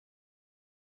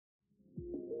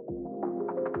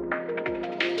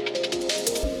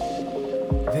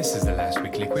This is the Last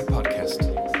Week Liquid podcast.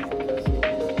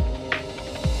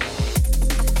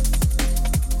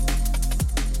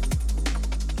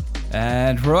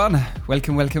 And we're on.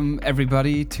 Welcome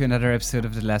everybody to another episode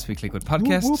of the Last Week Liquid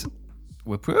podcast.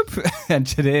 Whoop whoop. And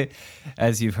today,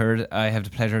 as you've heard, I have the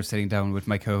pleasure of sitting down with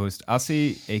my co-host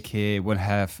Ossie, aka one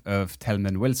half of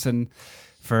Telman Wilson,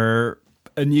 for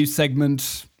a new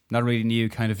segment. Not really new,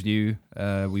 kind of new.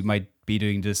 We might be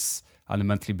doing this on a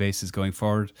monthly basis going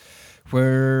forward,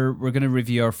 where we're going to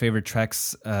review our favorite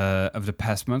tracks of the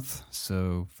past month.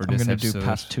 So for this episode, I'm going to do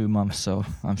past 2 months, so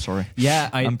I'm sorry. Yeah,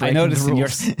 I noticed in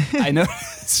yours. I know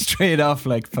straight off,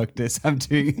 like, fuck this. I'm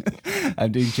doing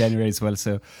January as well.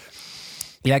 So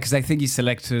yeah, because I think you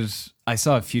selected. I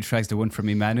saw a few tracks. The one from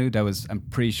Imanu, I'm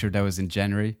pretty sure that was in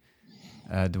January.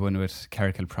 The one with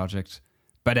Caracal Project.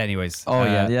 But anyways,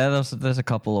 yeah. There's a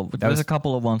couple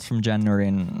of ones from January,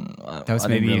 and that was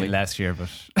maybe last year,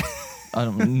 but I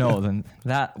don't know. Then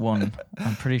that one,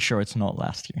 I'm pretty sure it's not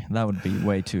last year. That would be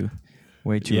way too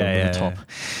over the top.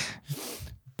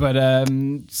 But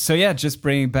so yeah, just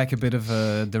bringing back a bit of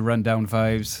the rundown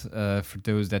vibes for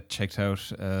those that checked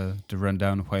out the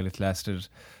rundown while it lasted.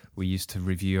 We used to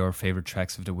review our favorite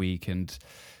tracks of the week, and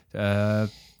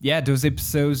those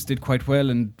episodes did quite well,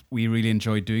 and we really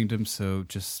enjoyed doing them. So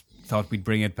just thought we'd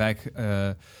bring it back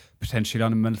potentially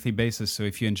on a monthly basis. So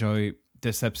if you enjoy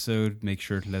this episode, make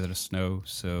sure to let us know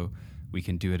so we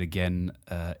can do it again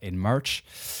in March.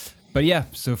 But yeah,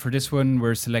 so for this one,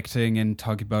 we're selecting and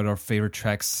talking about our favorite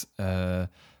tracks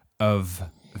of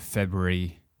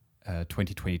February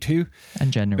 2022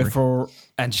 and January. Before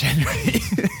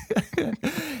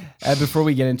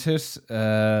we get into it,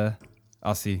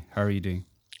 Ossie, how are you doing?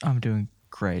 I'm doing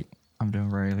great. I'm doing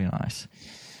really nice.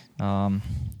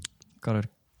 Got a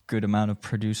good amount of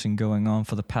producing going on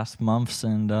for the past months,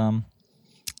 and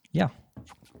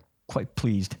quite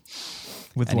pleased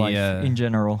with life in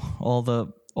general. All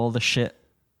the shit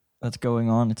that's going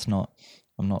on,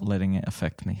 I'm not letting it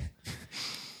affect me.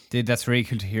 Dude, that's really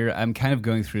cool to hear. I'm kind of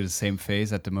going through the same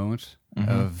phase at the moment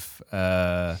of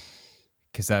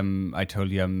because I told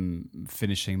you I'm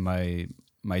finishing my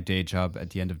day job at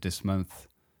the end of this month.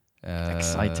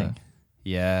 Exciting.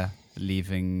 Yeah,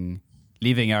 leaving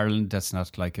Ireland. That's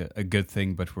not like a good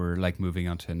thing, but we're like moving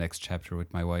on to the next chapter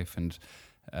with my wife, and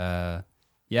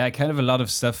kind of a lot of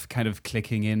stuff kind of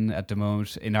clicking in at the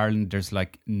moment. In Ireland, there's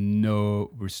like no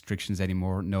restrictions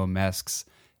anymore, no masks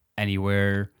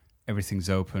anywhere. Everything's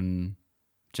open.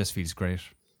 Just feels great.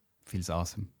 Feels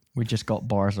awesome. We just got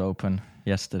bars open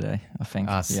yesterday, I think.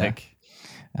 Sick.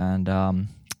 And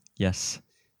yes,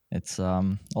 it's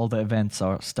all the events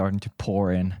are starting to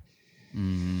pour in.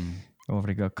 We've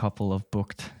already got a couple of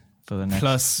booked for the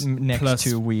next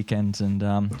 2 weekends, and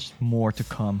just more to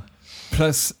come.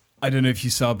 Plus, I don't know if you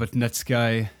saw, but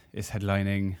Netsky is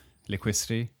headlining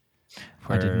Liquidity.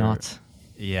 I did not.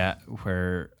 Yeah,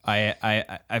 where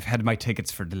I've had my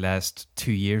tickets for the last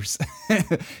 2 years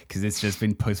because it's just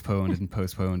been postponed, and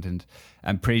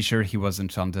I'm pretty sure he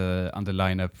wasn't on the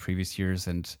lineup previous years,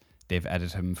 and they've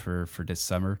added him for this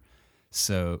summer.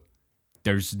 So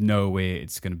there's no way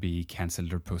it's going to be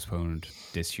cancelled or postponed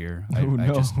this year. I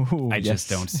just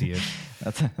don't see it.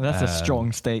 That's a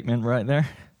strong statement right there.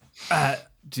 Well,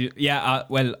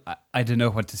 I don't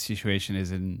know what the situation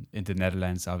is in the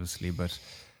Netherlands, obviously, but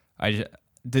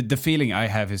the feeling I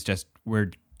have is just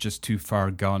we're just too far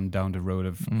gone down the road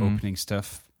of opening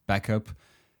stuff back up.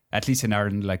 At least in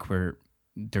Ireland, like where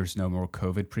there's no more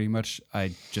COVID pretty much.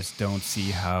 I just don't see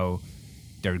how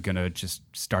they're going to just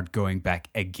start going back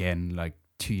again like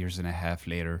 2.5 years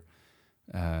later.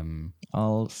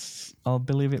 I'll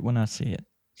believe it when I see it.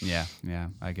 Yeah,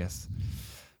 I guess.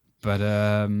 But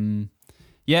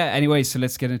anyway, so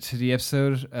let's get into the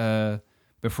episode.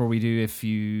 Before we do, if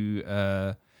you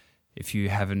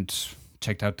haven't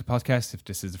checked out the podcast, if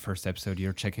this is the first episode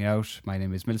you're checking out, my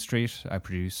name is Mill Street. I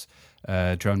produce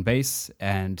Drone Bass,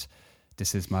 and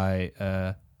this is my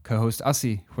co-host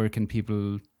Ossie. Where can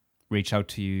people reach out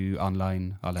to you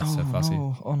online, all that stuff, Ossie?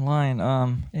 Online,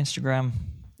 Instagram,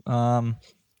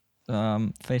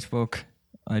 Facebook.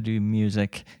 I do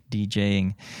music,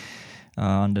 DJing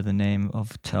under the name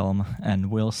of Telm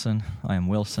and Wilson. I am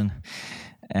Wilson,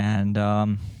 and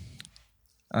I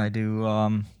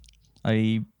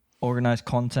organize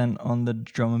content on the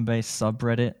drum and bass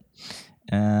subreddit,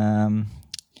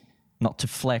 not to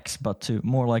flex, but to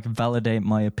more like validate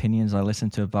my opinions. I listen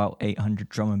to about 800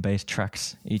 drum and bass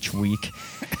tracks each week.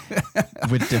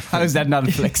 With different. How is that not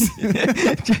a flex?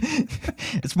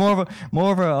 It's more of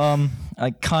a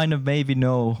I kind of maybe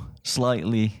know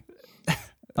slightly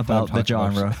about the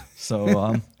genre.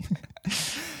 So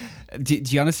do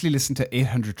you honestly listen to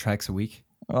 800 tracks a week?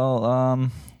 Well,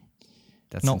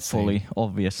 That's not insane. fully,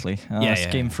 obviously. I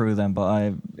skimmed through them,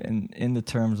 but in the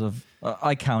terms of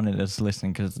I count it as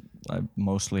listening because I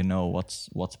mostly know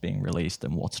what's being released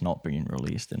and what's not being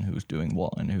released and who's doing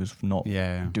what and who's not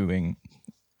doing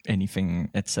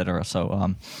anything, etc.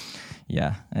 So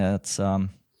it's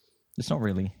not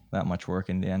really that much work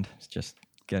in the end. It's just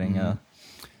getting a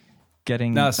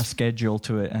schedule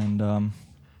to it and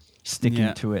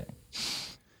sticking to it.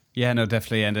 Yeah, no,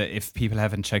 definitely. And if people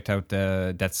haven't checked out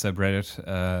that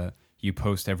subreddit, you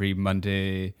post every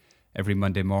Monday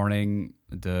morning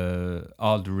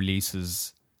all the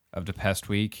releases of the past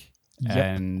week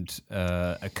and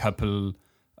a couple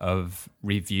of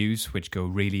reviews which go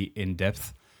really in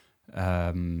depth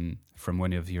from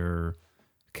one of your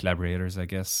collaborators, I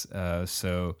guess.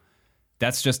 So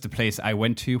that's just the place I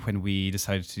went to when we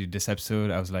decided to do this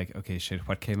episode. I was like, okay, shit,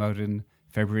 what came out in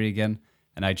February again?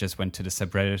 And I just went to the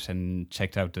subreddit and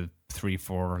checked out the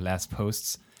 3-4 last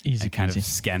posts. Easy and kind of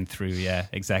scanned through. Yeah,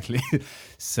 exactly.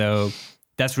 So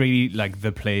that's really like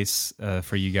the place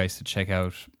for you guys to check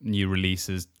out new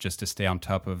releases, just to stay on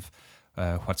top of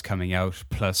what's coming out,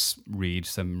 plus read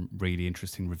some really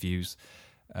interesting reviews.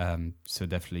 So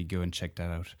definitely go and check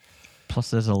that out. Plus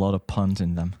there's a lot of puns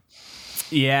in them.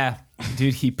 Yeah,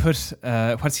 dude, he put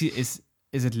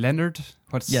is it Leonard?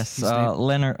 Yes,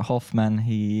 Leonard Hoffman.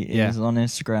 He is on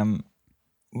Instagram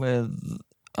with,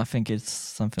 I think it's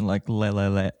something like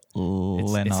Leonard.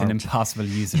 It's an impossible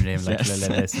username, like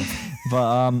Lele.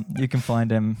 But you can find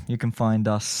him. You can find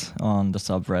us on the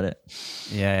subreddit.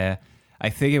 Yeah. I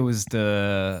think it was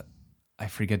the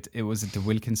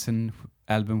Wilkinson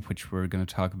album, which we're going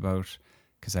to talk about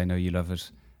because I know you love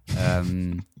it.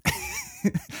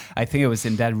 I think it was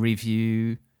in that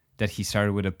review that he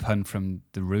started with a pun from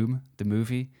The Room, the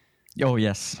movie. Oh,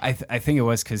 yes. I think it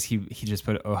was because he just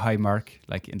put, "Oh, hi, Mark,"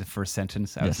 like in the first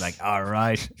sentence. I was like, all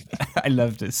right, I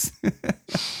love this.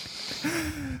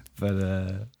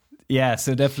 But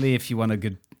so definitely if you want a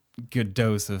good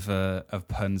dose of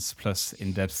puns plus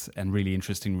in-depth and really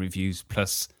interesting reviews,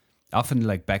 plus often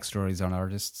like backstories on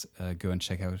artists, go and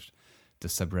check out the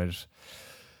subreddit.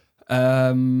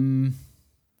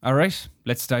 All right,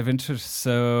 let's dive into it.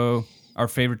 So our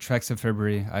favorite tracks of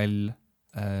February. I'll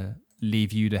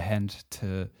leave you the hand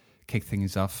to kick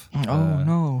things off.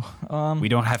 No. We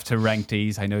don't have to rank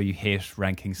these. I know you hate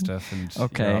ranking stuff and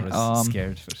you're always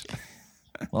scared.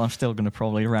 Well, I'm still going to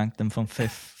probably rank them from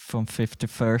fifth to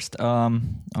first.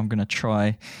 I'm going to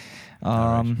try.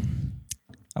 I'm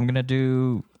going to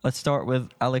do... Let's start with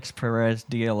Alex Perez,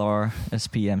 DLR,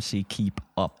 SPMC, Keep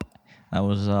Up. That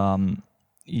was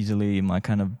easily my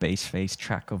kind of base face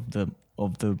track of the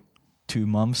 2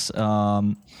 months.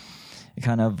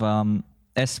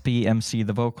 SPMC,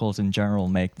 the vocals in general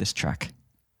make this track,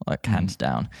 like hands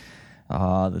down.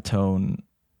 The tone,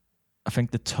 I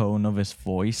think the tone of his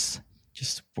voice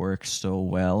just works so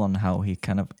well on how he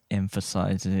kind of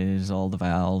emphasizes all the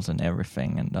vowels and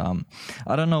everything. And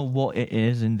I don't know what it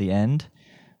is in the end,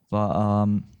 but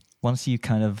once you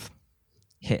kind of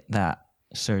hit that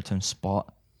certain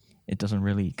spot, it doesn't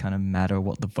really kind of matter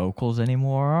what the vocals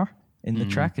anymore are in the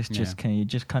track. It's just you're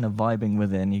just kind of vibing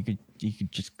with it, and you could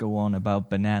just go on about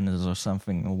bananas or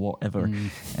something or whatever,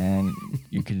 and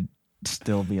you could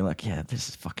still be like, yeah, this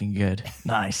is fucking good.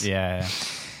 Nice. Yeah.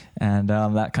 And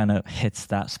that kind of hits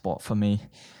that spot for me.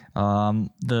 I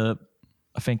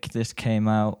think this came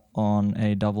out on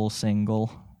a double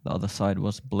single. The other side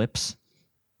was Blips,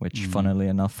 which funnily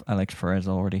enough, Alex Perez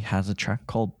already has a track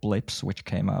called Blips, which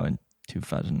came out in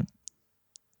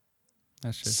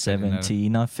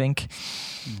 2017, I think.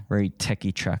 Very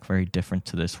techie track, very different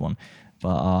to this one.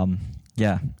 But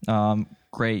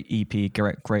great EP,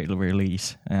 great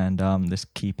release. And this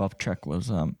Keep Up track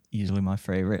was easily my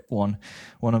favorite one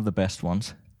of the best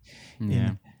ones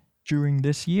during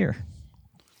this year.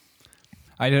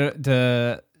 I know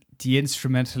the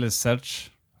instrumental as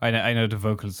such. I know the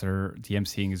vocals the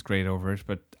emceeing is great over it,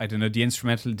 but I don't know, the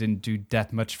instrumental didn't do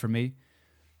that much for me.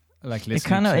 Like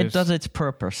listening to it does its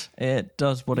purpose. It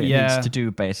does what it needs to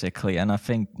do, basically. And I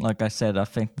think, like I said,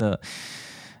 the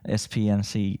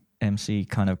SPMC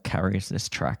kind of carries this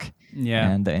track. Yeah.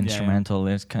 And the instrumental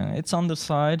is it's on the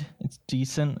side. It's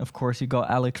decent. Of course, you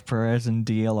got Alex Perez and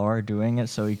DLR doing it,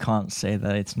 so you can't say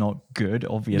that it's not good.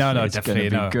 Obviously, it's going to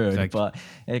be good. But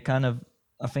it kind of,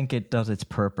 I think it does its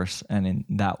purpose. And in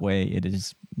that way, it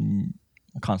is,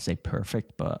 I can't say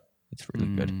perfect, but it's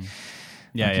really good.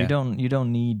 Yeah, You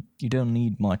don't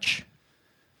need much.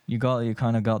 You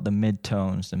kind of got the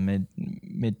midtones, the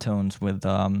midtones with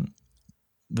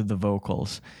the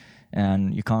vocals,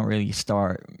 and you can't really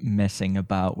start messing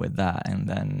about with that and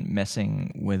then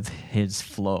messing with his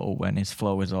flow when his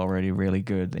flow is already really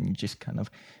good. Then you just kind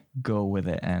of go with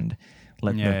it and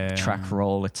let the track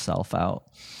roll itself out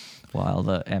while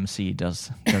the MC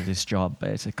does his job,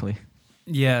 basically.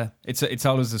 Yeah, it's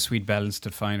always a sweet balance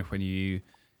to find when you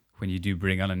do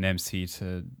bring on an MC,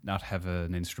 to not have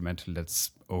an instrumental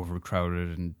that's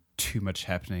overcrowded and too much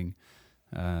happening.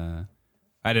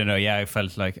 I don't know. Yeah, I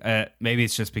felt like maybe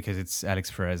it's just because it's Alex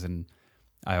Perez, and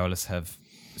I always have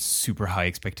super high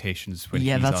expectations when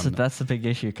he's on. That's the big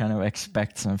issue. You kind of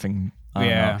expect something.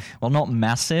 Well, not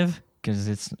massive, because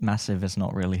it's massive is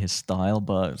not really his style,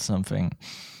 but something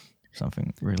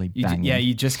really banging.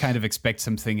 You just kind of expect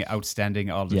something outstanding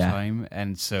all the time,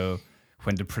 and so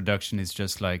when the production is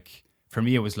just like, for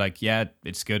me, it was like, yeah,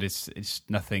 it's good. It's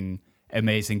nothing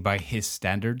amazing by his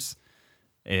standards.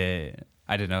 I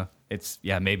don't know.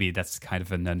 Maybe that's kind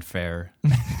of an unfair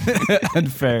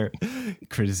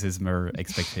criticism or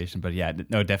expectation, but yeah,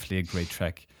 no, definitely a great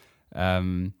track.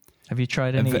 Have you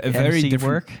tried any MC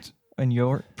work in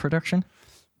your production?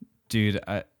 Dude,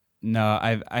 I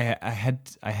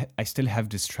still have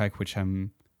this track which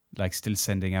I'm like still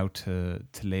sending out to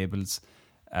labels,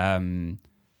 and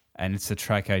it's a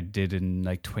track I did in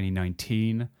like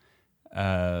 2019,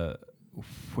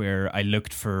 where I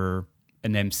looked for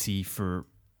an MC for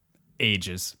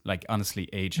ages, like honestly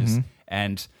ages. Mm-hmm.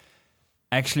 And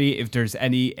actually, if there's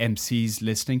any MCs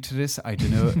listening to this, I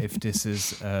don't know if this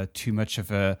is too much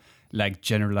of a like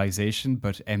generalization,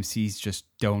 but MCs just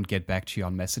don't get back to you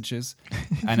on messages.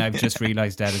 And I've just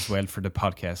realized that as well for the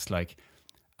podcast. Like,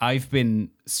 I've been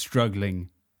struggling,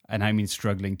 and I mean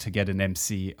struggling, to get an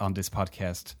MC on this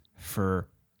podcast for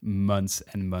months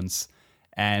and months.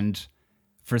 And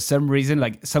for some reason,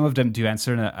 like, some of them do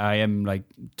answer, and I am like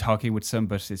talking with some,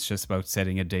 but it's just about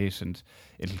setting a date and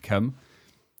it'll come.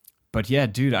 But yeah,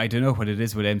 dude, I don't know what it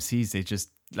is with MCs. They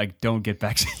just like don't get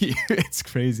back to you. It's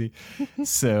crazy.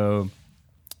 So,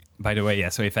 by the way, yeah.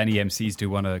 So if any MCs do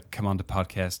want to come on the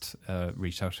podcast,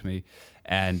 reach out to me.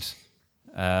 And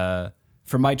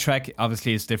for my track,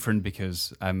 obviously it's different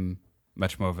because I'm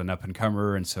much more of an up and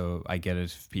comer, and so I get it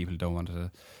if people don't want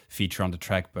to feature on the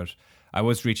track. But I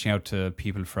was reaching out to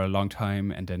people for a long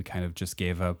time, and then kind of just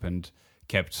gave up and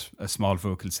kept a small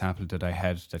vocal sample that I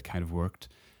had that kind of worked.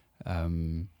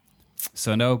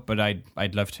 So no, but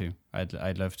I'd love to.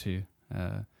 I'd love to.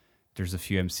 There's a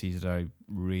few MCs that I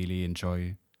really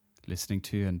enjoy listening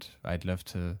to, and I'd love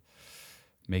to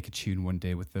make a tune one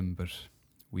day with them, but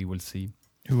we will see.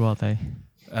 Who are they?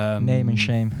 Name and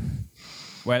shame.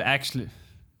 Well, actually,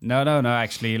 no.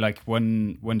 Actually, like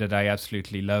one that I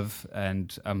absolutely love,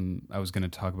 and I was going to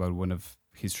talk about one of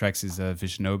his tracks is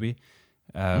Visionobi,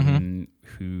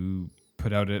 who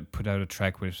put out a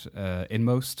track with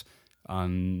Inmost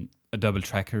on a double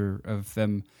tracker of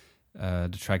them.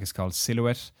 The track is called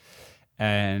Silhouette,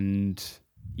 and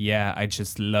yeah, I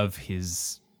just love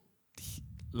his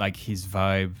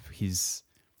vibe.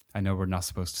 I know we're not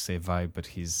supposed to say vibe, but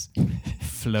his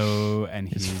flow and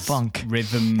his funk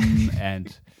rhythm,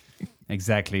 and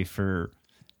exactly for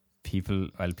people.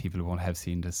 Well, people won't have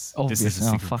seen this. This is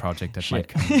a secret project that might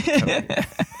come.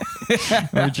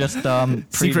 We're just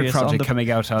secret project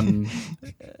coming out on.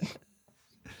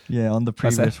 Yeah, on the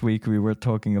previous week we were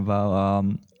talking about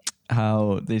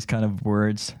how these kind of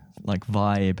words like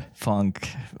vibe, funk,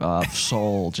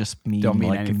 soul just don't mean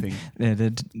like anything.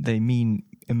 They mean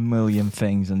a million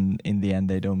things, and in the end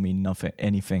they don't mean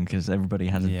anything, because everybody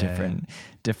has a different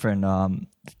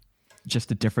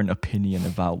just a different opinion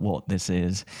about what this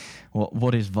is.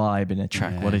 What is vibe in a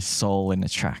track? What is soul in a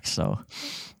track? So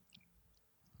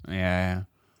yeah,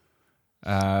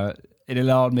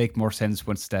 it'll all make more sense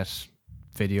once that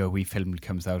video we filmed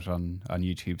comes out on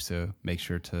YouTube, so make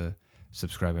sure to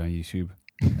subscribe on YouTube.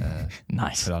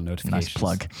 Nice. Put on notifications. Nice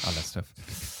plug. All that stuff.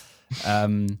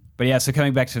 But yeah, so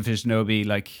coming back to Visionobi,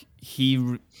 like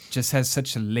he just has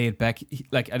such a laid back,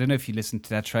 like I don't know if you listen to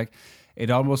that track, it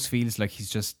almost feels like he's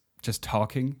just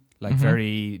talking, like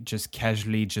very just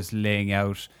casually just laying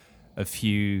out a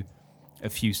few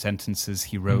sentences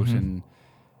he wrote, and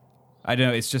I don't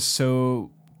know, it's just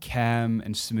so calm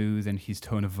and smooth, and his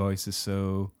tone of voice is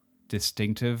so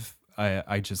distinctive.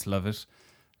 I just love it.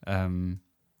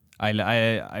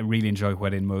 I really enjoy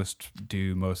what Inmost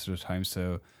do most of the time,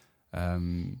 so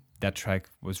that track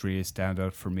was really a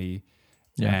standout for me.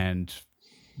 And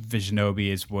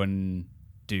Visionobi is one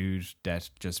dude that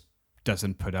just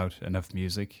doesn't put out enough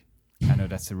music. I know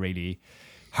that's a really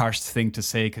harsh thing to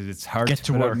say because it's hard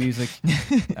to put out music.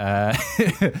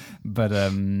 But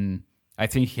I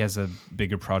think he has a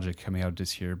bigger project coming out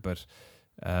this year. But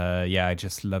I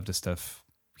just love the stuff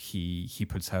he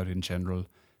puts out in general.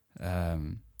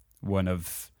 One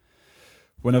of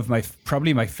my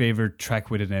probably my favorite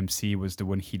track with an MC was the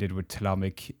one he did with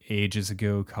Telomic ages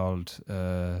ago called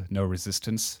No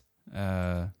Resistance.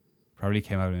 Probably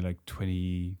came out in like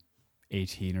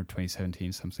 2018 or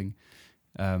 2017 something,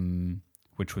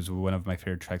 which was one of my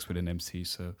favorite tracks with an MC.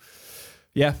 So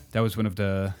yeah, that was one of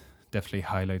the definitely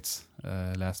highlights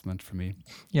last month for me.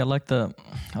 Yeah, I like the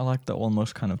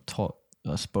almost kind of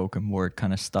spoken word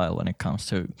kind of style when it comes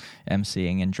to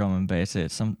MCing and drum and bass.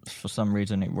 For some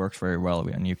reason it works very well,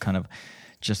 and you kind of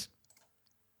just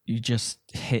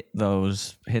hit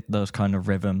those kind of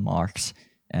rhythm marks,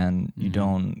 and you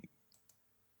don't,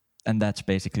 and that's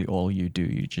basically all you do.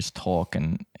 You just talk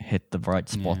and hit the right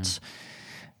spots.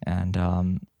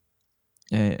 And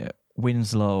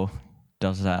Winslow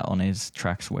does that on his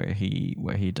tracks where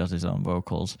he does his own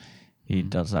vocals. He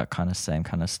does that same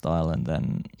kind of style. And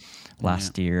then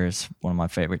last year's one of my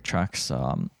favorite tracks,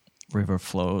 River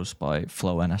Flows by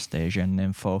Flow Anastasia and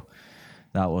Nympho.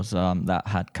 That was that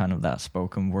had kind of that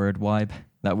spoken word vibe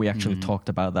that we actually talked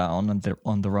about that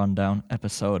on the Rundown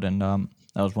episode, and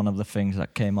that was one of the things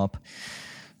that came up.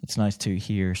 It's nice to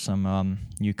hear some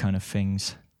new kind of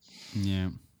things. Yeah,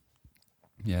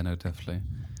 no, definitely.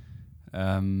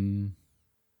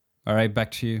 All right,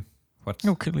 back to you.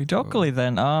 Oakley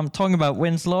then. Talking about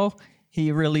Winslow,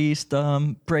 he released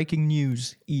Breaking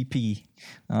News EP.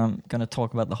 I'm going to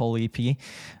talk about the whole EP.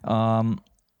 On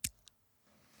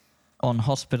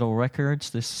Hospital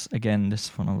Records, this is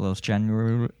one of those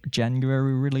January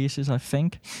releases, I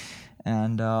think.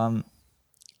 And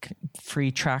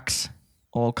 3 tracks,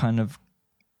 all kind of,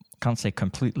 can't say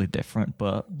completely different,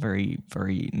 but very,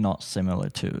 very not similar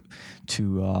to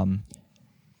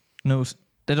no.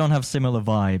 They don't have similar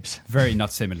vibes. Very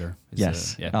not similar.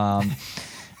 Yes.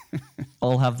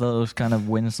 All have those kind of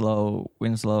Winslow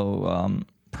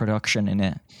production in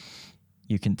it.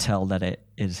 You can tell that it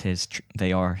is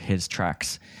they are his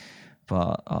tracks,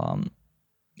 but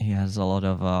he has a lot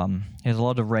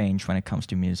of range when it comes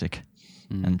to music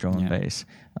and drum and bass.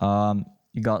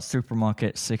 You got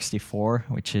Supermarket 64,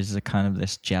 which is a kind of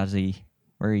this jazzy,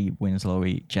 very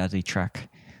Winslowy jazzy track,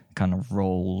 kind of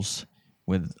rolls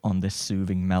on this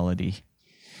soothing melody,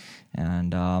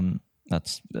 and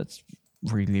that's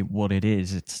really what it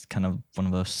is. It's kind of one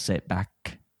of those sit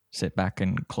back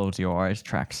and close your eyes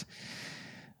tracks.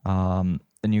 Then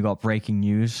you got Breaking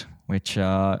News, which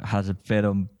has a bit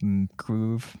of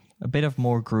groove, a bit of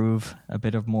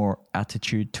more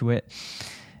attitude to it,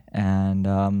 and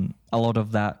a lot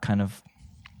of that kind of,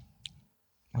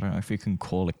 I don't know if you can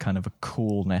call it kind of a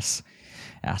coolness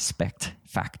aspect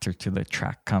factor to the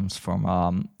track comes from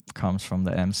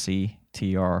the MC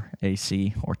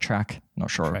TRAC or track. Not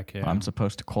sure what I'm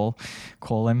supposed to call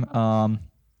him.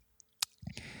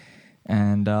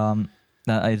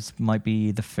 That might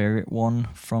be the favorite one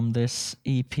from this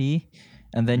EP.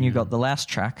 And then you got the last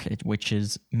track, which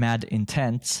is Mad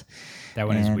Intense. That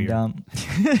one is weird.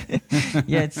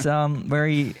 Yeah, it's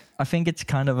very. I think it's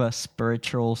kind of a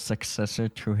spiritual successor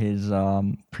to his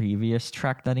previous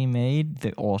track that he made,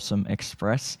 The Awesome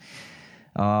Express.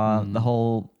 The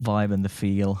whole vibe and the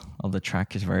feel of the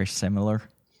track is very similar.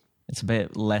 It's a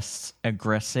bit less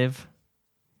aggressive,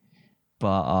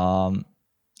 but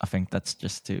I think that's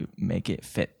just to make it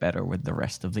fit better with the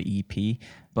rest of the EP.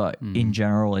 But in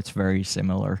general, it's very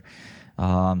similar.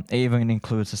 It even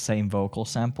includes the same vocal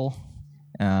sample.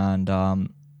 And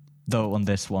though on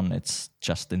this one, it's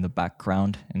just in the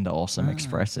background. In the Awesome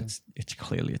Express, okay. It's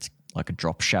clearly like a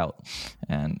drop shout.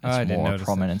 And it's more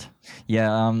prominent. That.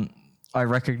 Yeah, I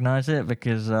recognize it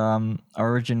because I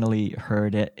originally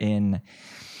heard it in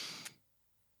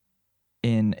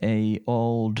a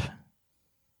old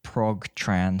prog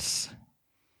trance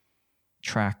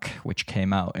track which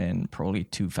came out in probably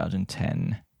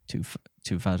 2010 to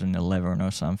 2011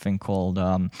 or something, called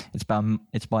it's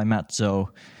by Matt Zoe.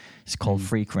 It's called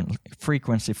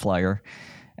Frequency Flyer,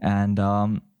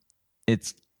 and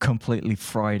it's completely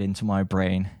fried into my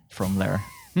brain from there.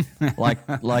 like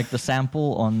the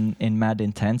sample in Mad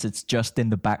Intense, it's just in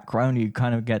the background. You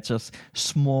kind of get just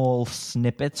small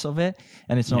snippets of it,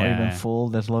 and it's not even full.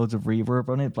 There's loads of reverb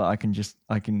on it, but I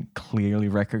can clearly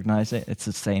recognize it. It's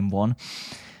the same one.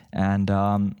 And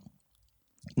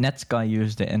Netsky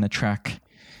used it in a track.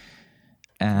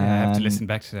 And I have to listen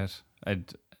back to that.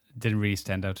 It didn't really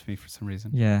stand out to me for some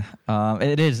reason. Yeah,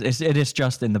 it is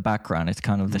just in the background. It's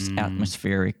kind of this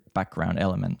atmospheric background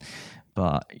element.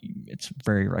 But it's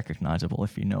very recognizable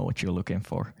if you know what you're looking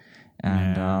for.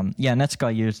 And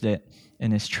Netsky used it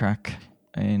in his track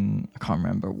I can't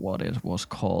remember what it was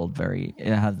called. It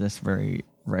had this very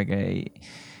reggae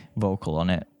vocal on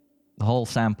it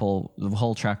the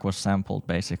whole track was sampled.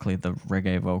 Basically, the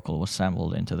reggae vocal was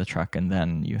sampled into the track, and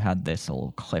then you had this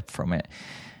little clip from it.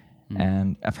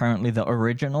 And apparently, the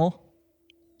original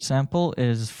sample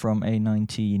is from a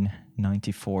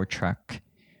 1994 track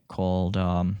called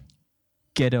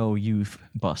 "Ghetto Youth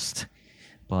Bust"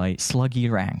 by Sluggy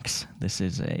Ranks. This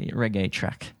is a reggae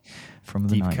track from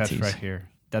the 90s. Deep cut right here.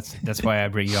 That's why I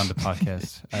bring you on the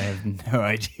podcast. I have no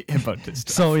idea about this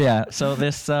stuff. So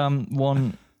this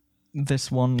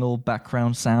one little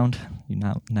background sound,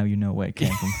 now you know where it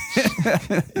came from.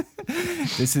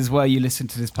 This is why you listen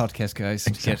to this podcast, guys.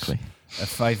 Exactly. To get a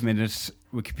 5-minute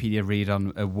Wikipedia read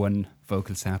on a one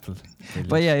vocal sample.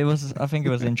 But yeah, I think it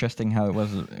was interesting how it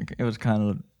was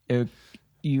kind of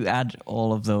you add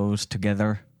all of those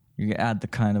together. You add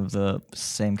the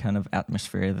same kind of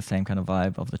atmosphere, the same kind of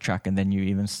vibe of the track, and then you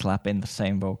even slap in the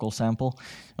same vocal sample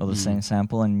or the same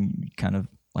sample, and kind of,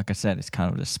 like I said, it's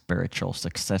kind of the spiritual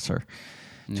successor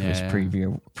to his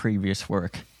previous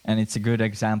work. And it's a good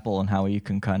example on how you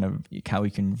can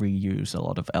reuse a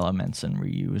lot of elements and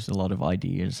reuse a lot of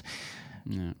ideas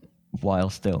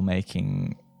while still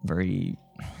making very,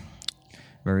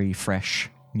 very fresh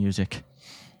music.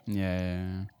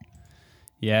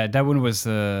 Yeah, that one was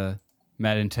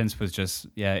Mad Intense was just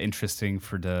interesting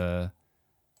for the.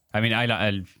 I mean,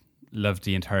 I loved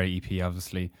the entire EP.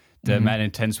 Obviously, the Mad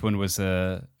Intense one was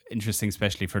interesting,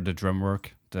 especially for the drum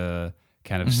work, the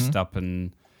kind of stop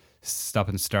and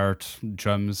start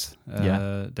drums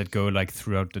that go like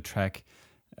throughout the track,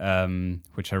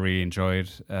 which I really enjoyed.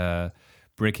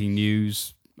 Breaking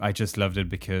News, I just loved it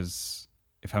because,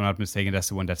 if I'm not mistaken, that's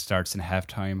the one that starts in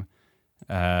halftime.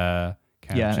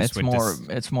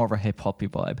 It's more of a hip hoppy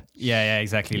vibe. Yeah,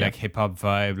 exactly. Like hip hop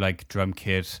vibe, like drum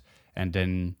kit, and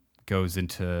then goes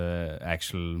into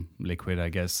actual liquid, I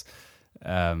guess.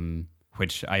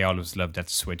 Which I always loved, that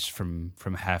switch from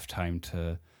halftime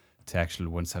to actual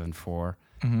 174.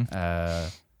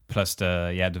 Plus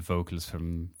the vocals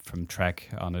from track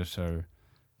on it are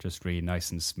just really nice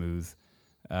and smooth.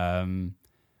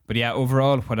 But yeah,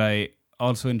 overall, what I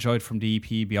also enjoyed from the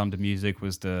EP beyond the music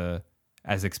was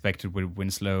as expected with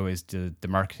Winslow, is the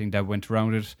marketing that went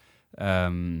around it.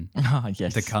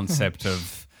 Yes. The concept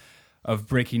of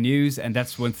breaking news. And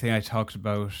that's one thing I talked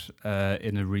about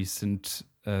in a recent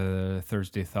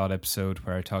Thursday Thought episode,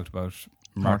 where I talked about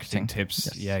marketing tips.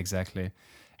 Yes. Yeah, exactly.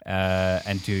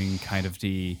 And doing kind of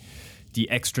the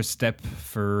extra step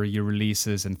for your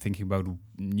releases and thinking about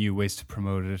new ways to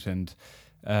promote it. And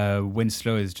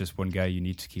Winslow is just one guy you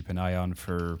need to keep an eye on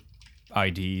for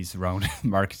ideas around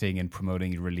marketing and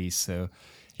promoting your release. So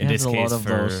in this case, a lot of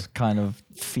those kind of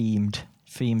themed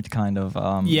kind of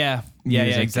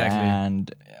music, exactly,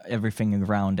 and everything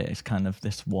around it is kind of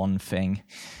this one thing.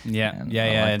 I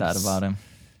like that about him.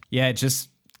 Yeah, it just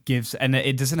gives, and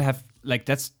it doesn't have, like,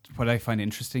 that's what I find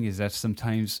interesting, is that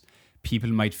sometimes people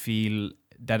might feel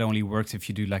that only works if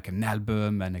you do like an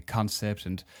album and a concept,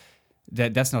 and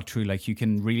that's not true. Like, you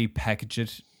can really package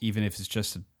it, even if it's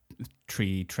just a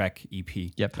 3-track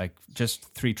EP. Yep. Like just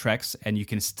 3 tracks, and you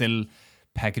can still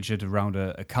package it around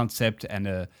a concept and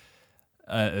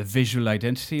a visual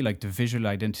identity, like the visual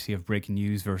identity of Breaking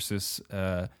News versus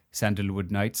Sandalwood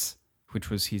Nights, which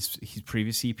was his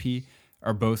previous EP,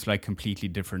 are both like completely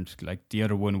different. Like the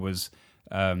other one was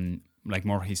like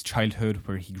more his childhood,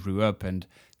 where he grew up, and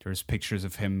there's pictures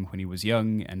of him when he was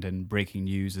young, and then Breaking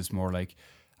News is more like,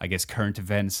 I guess, current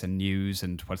events and news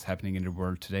and what's happening in the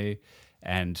world today.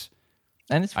 And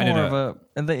it's more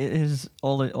of it is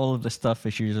all of the stuff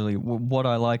is usually, what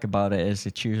I like about it is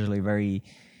it's usually very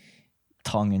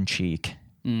tongue-in-cheek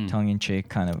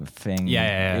kind of thing.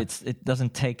 It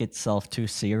doesn't take itself too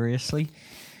seriously.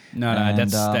 No,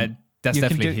 that's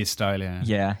definitely his style.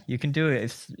 Yeah, you can do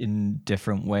it in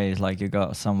different ways. Like, you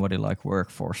got somebody like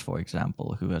Workforce, for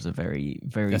example, who has a very,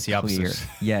 very that's clear.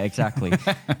 Yeah, exactly.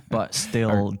 But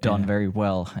still done very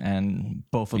well, and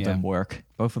both of them work.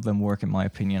 Both of them work, in my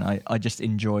opinion. I just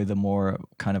enjoy the more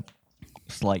kind of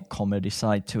slight comedy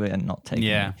side to it, and not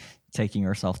taking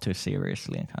yourself too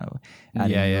seriously, and kind of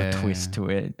adding a twist to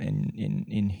it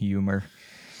in humor.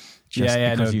 Just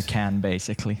because you can,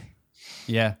 basically.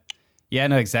 Yeah. Yeah,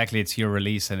 no, exactly. It's your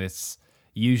release, and it's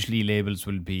usually labels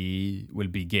will be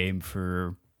game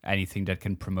for anything that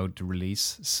can promote the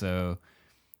release. So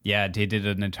yeah, they did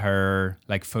an entire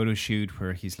like photo shoot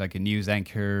where he's like a news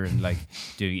anchor and like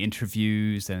doing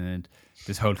interviews, and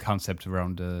this whole concept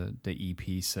around the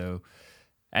EP. So,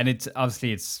 and it's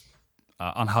obviously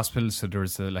on Hospital, so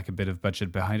there's like a bit of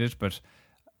budget behind it, but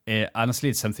honestly,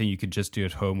 it's something you could just do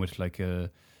at home with like a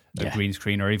green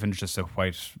screen, or even just a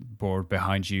whiteboard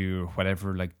behind you or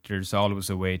whatever. Like, there's always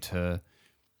a way to,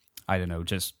 I don't know,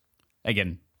 just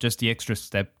again, just the extra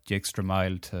step, the extra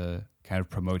mile to kind of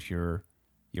promote your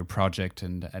project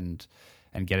and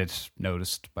get it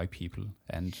noticed by people.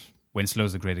 And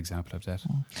Winslow's a great example of that.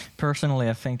 Personally,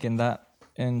 I think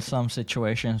in some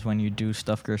situations when you do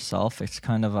stuff yourself, it's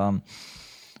kind of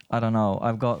I don't know.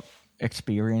 I've got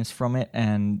experience from it,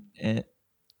 and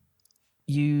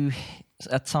you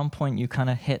at some point you kind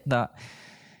of hit that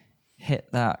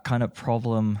kind of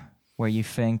problem where you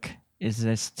think, is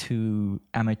this too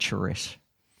amateurish?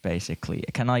 Basically,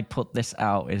 can I put this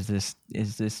out? Is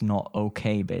this not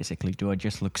okay? Basically, do I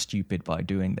just look stupid by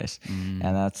doing this?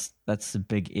 And that's the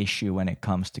big issue when it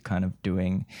comes to kind of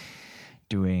doing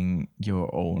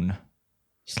your own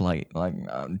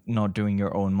not doing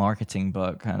your own marketing,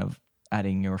 but kind of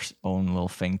adding your own little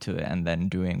thing to it, and then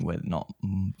doing with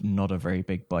not a very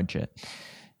big budget.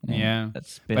 And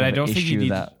that's a bit of an issue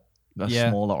that a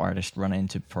smaller artist run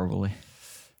into probably.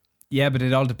 Yeah, but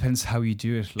it all depends how you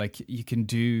do it. Like, you can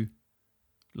do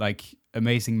like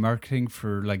amazing marketing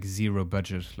for like zero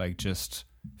budget, like just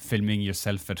filming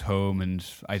yourself at home, and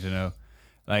I don't know.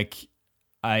 Like,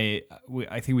 I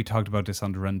think we talked about this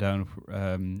on the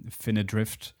rundown. Finn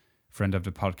Adrift, friend of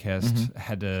the podcast,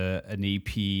 had an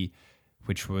EP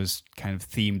which was kind of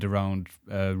themed around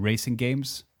racing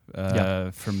games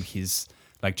from his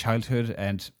like childhood,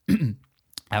 and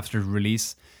after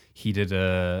release, he did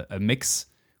a mix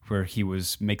where he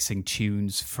was mixing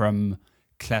tunes from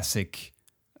classic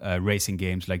racing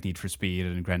games like Need for Speed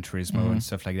and Gran Turismo and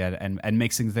stuff like that, and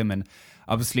mixing them. And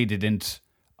obviously they didn't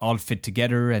all fit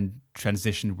together, and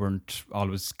transition weren't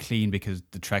always clean because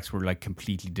the tracks were like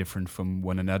completely different from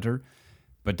one another.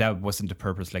 But that wasn't the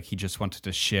purpose. Like, he just wanted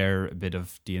to share a bit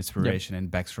of the inspiration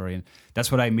and backstory. And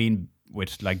that's what I mean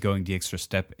with like going the extra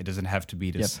step. It doesn't have to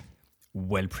be this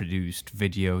well-produced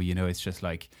video, you know. It's just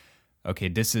like, okay,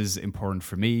 this is important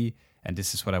for me, and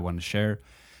this is what I want to share.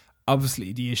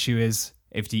 Obviously, the issue is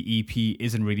if the EP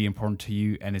isn't really important to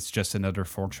you and it's just another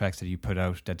 4 tracks that you put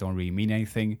out that don't really mean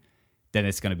anything, then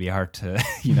it's going to be hard to,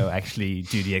 you know, actually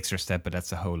do the extra step. But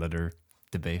that's a whole other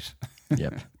debate.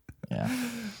 Yep. Yeah.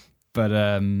 But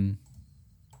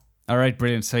all right,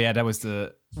 brilliant. So yeah, that was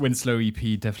the Winslow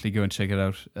EP. Definitely go and check it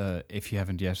out if you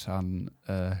haven't yet on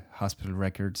Hospital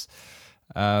Records.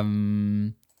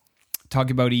 Talking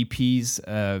about EPs,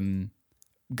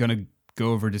 gonna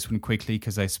go over this one quickly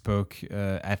because I spoke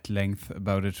at length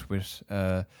about it with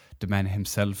the man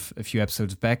himself a few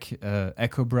episodes back.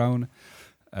 Echo Brown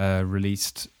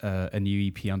released a new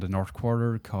EP on the North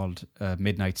Quarter called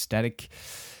Midnight Static.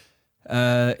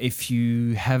 If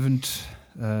you haven't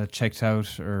checked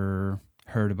out or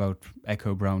heard about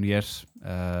Echo Brown yet,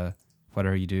 what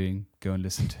are you doing? Go and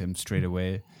listen to him straight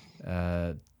away.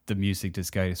 The music this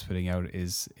guy is putting out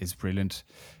is brilliant.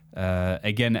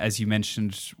 Again, as you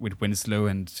mentioned with Winslow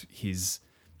and his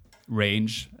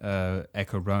range,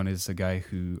 Echo Brown is a guy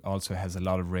who also has a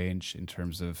lot of range in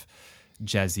terms of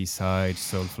jazzy side,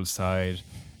 soulful side,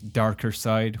 darker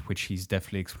side, which he's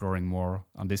definitely exploring more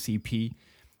on this EP.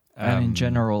 And in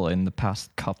general, in the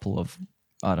past couple of,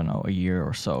 I don't know, a year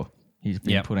or so, he's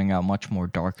been putting out much more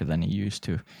darker than he used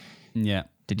to. Yeah.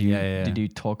 Did you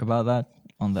talk about that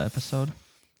on the episode?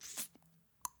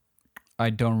 I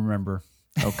don't remember.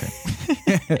 Okay.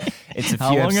 It's a few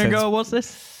How long episodes. ago was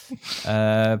this?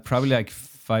 Probably like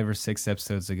 5 or 6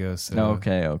 episodes ago. So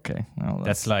okay. Well,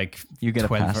 that's like you get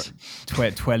 12, a pass.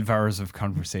 12 hours of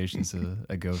conversations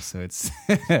ago. So it's,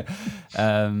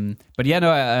 but yeah,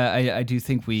 no, I do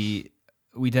think we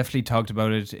definitely talked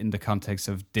about it in the context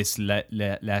of this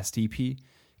last EP,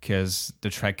 because the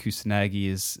track Kusanagi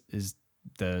is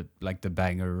the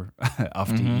banger of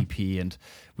the EP, and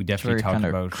we definitely talked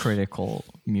about critical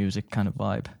music kind of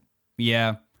vibe.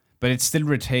 Yeah, but it still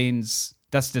retains.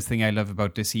 That's the thing I love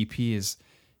about this EP is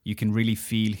you can really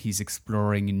feel he's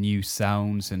exploring new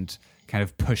sounds and kind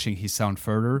of pushing his sound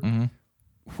further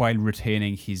while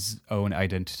retaining his own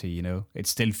identity. You know, it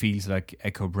still feels like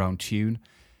Echo Brown tune,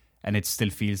 and it still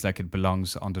feels like it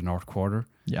belongs on the North Quarter.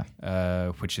 Yeah,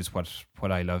 which is what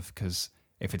I love, because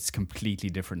if it's completely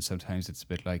different, sometimes it's a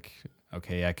bit like,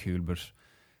 okay, yeah, cool, but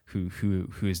who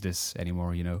is this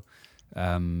anymore? You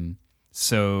know,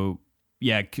 so.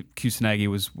 Yeah, Kusanagi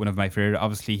was one of my favorite.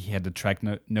 Obviously, he had the track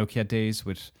Nokia Days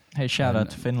with... Hey, shout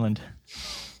out to Finland.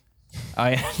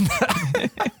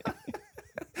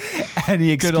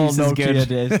 Any good old Nokia good.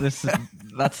 Days.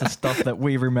 That's the stuff that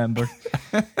we remember.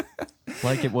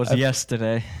 Like it was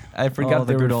yesterday. I forgot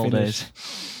the good old days.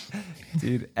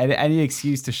 Dude, any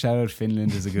excuse to shout out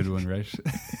Finland is a good one, right?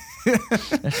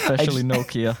 Especially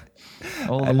Nokia.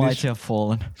 All the mighty have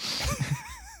fallen.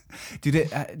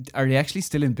 Are they actually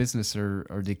still in business, or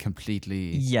are they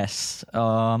completely? Yes.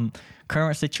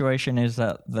 Current situation is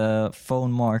that the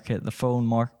phone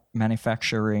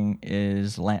manufacturing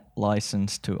is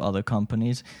licensed to other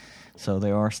companies, so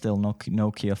they are still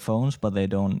Nokia phones, but they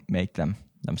don't make them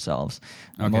themselves.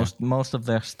 Okay. Most of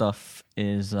their stuff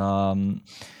is 4G,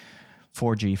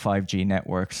 5G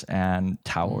networks and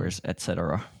towers,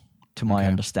 etc. To my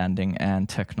understanding, and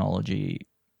technology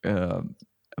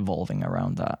evolving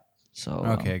around that. So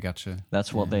okay, gotcha.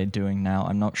 That's what they're doing now.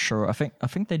 I'm not sure. I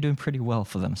think they're doing pretty well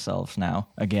for themselves now.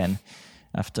 Again,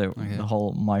 after the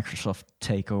whole Microsoft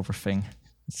takeover thing,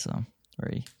 it's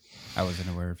very. I wasn't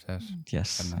aware of that.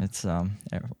 Yes, it's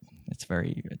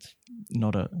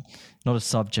not a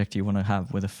subject you want to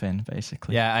have with a Finn,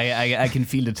 basically. Yeah, I can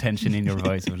feel the tension in your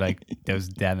voice of like those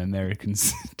damn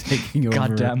Americans taking over.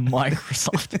 Goddamn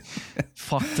Microsoft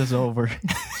fucked us over.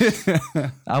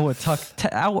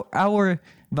 Our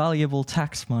valuable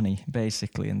tax money,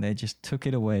 basically, and they just took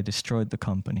it away, destroyed the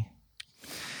company.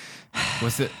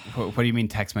 Was it? What do you mean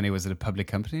tax money? Was it a public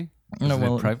company? No,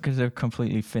 well, because they're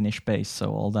completely Finnish based,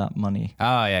 so all that money.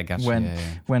 Oh yeah, gotcha.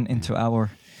 Went into our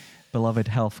beloved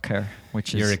healthcare,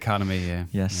 which your is economy. Yeah.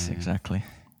 Yes, exactly.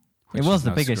 It was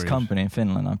the biggest company in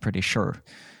Finland, I'm pretty sure.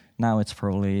 Now it's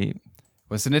probably.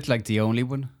 Wasn't it like the only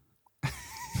one?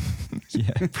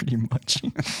 Yeah, pretty much.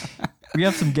 We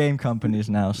have some game companies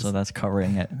now, so that's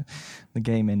covering it. The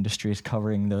game industry is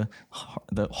covering the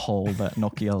hole that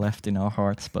Nokia left in our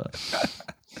hearts. But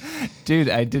dude,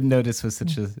 I didn't know this was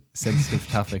such a sensitive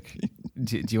topic.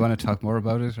 Do you want to talk more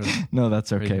about it? Or? No,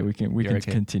 that's okay. We can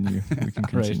continue. We can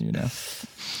continue now.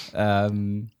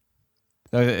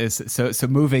 So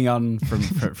moving on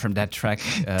from that track,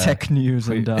 tech news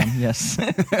and yes,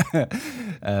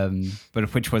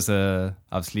 but which was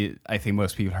obviously I think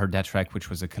most people heard that track, which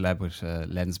was a collab with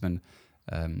Lensman,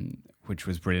 which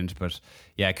was brilliant. But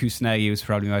yeah, Kusanagi was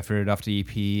probably my favorite off the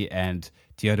EP, and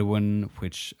the other one,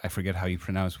 which I forget how you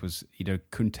pronounce, was either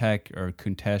Kuntek or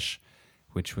Kuntesh,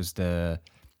 which was a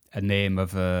name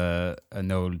of an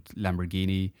old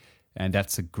Lamborghini, and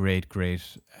that's a great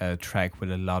track with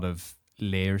a lot of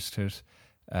layers to it.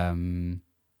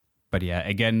 But yeah,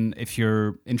 again, if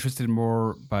you're interested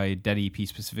more by that EP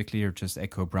specifically, or just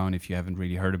Echo Brown, if you haven't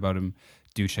really heard about him,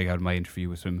 do check out my interview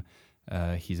with him.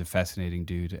 He's a fascinating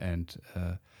dude and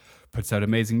puts out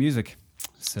amazing music.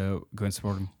 So go and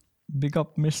support him. Big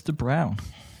up Mr. Brown.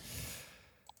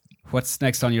 What's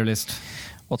next on your list?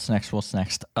 What's next?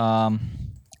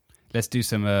 Let's do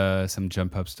some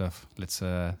jump up stuff. Let's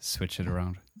switch it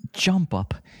around. Jump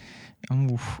up.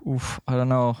 Oof. I don't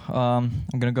know. I'm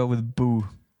gonna go with Boo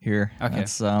here. Okay.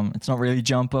 It's not really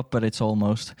jump up, but it's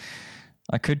almost.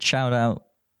 I could shout out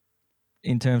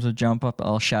in terms of jump up.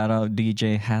 I'll shout out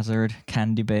DJ Hazard,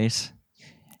 Candy Bass.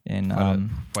 And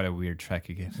what a weird track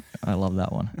again. I love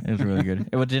that one. It was really good.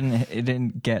 It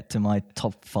didn't get to my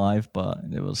top 5, but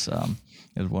it was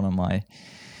one of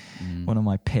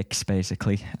my picks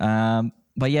basically.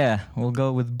 But yeah, we'll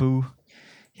go with Boo.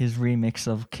 His remix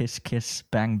of Kiss Kiss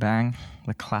Bang Bang,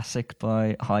 the classic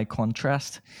by High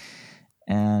Contrast,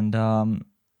 and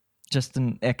just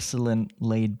an excellent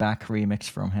laid back remix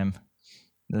from him.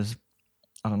 There's,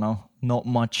 I don't know, not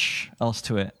much else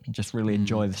to it. Just really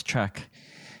enjoy this track.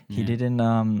 Yeah.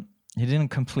 He didn't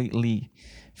completely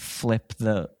flip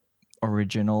the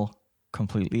original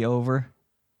completely over,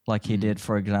 like he did,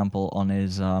 for example, on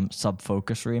his Sub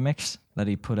Focus remix that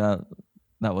he put out.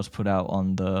 That was put out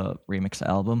on the remix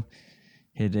album.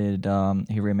 He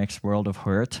remixed World of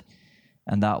Hurt,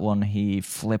 and that one he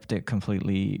flipped it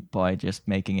completely by just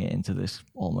making it into this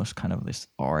almost kind of this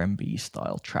R&B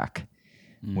style track,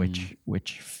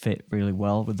 which fit really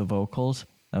well with the vocals.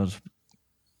 That was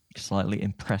slightly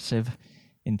impressive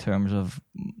in terms of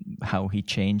how he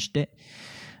changed it.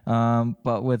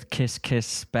 But with Kiss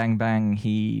Kiss Bang Bang,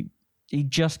 he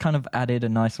just kind of added a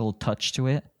nice little touch to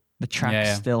it. The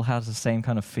track still has the same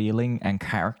kind of feeling and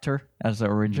character as the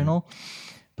original,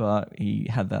 but he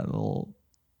had that little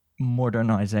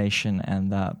modernization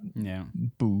and that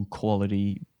Boo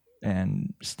quality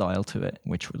and style to it,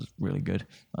 which was really good.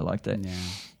 I liked it. Yeah.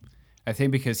 I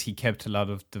think because he kept a lot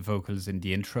of the vocals in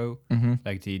the intro,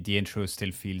 like the intro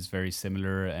still feels very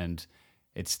similar, and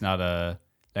it's not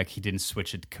like he didn't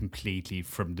switch it completely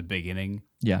from the beginning.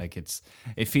 Yeah, like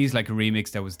it feels like a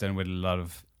remix that was done with a lot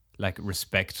of like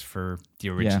respect for the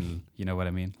original. You know what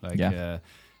I mean? Like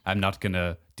I'm not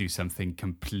gonna do something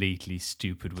completely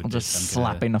stupid with I'm this. Just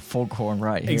slapping a foghorn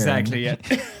right here. Exactly. Yeah,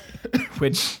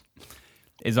 which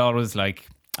is always like,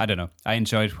 I don't know. I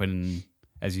enjoyed when,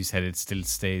 as you said, it still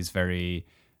stays very,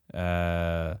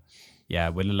 yeah,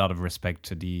 with a lot of respect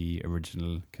to the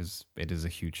original, because it is a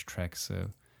huge track.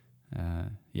 So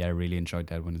yeah, I really enjoyed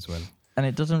that one as well. And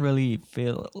it doesn't really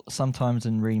feel, sometimes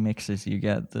in remixes you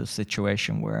get the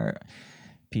situation where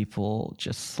people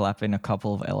just slap in a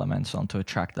couple of elements onto a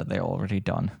track that they're already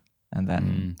done and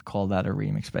then call that a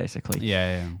remix, basically.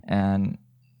 Yeah. And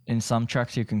in some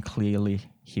tracks you can clearly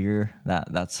hear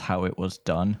that that's how it was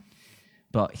done.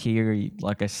 But here,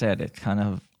 like I said, it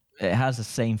has the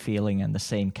same feeling and the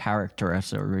same character as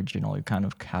the original. You kind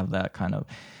of have that kind of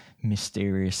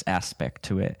mysterious aspect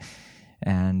to it.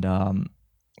 And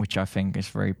which I think is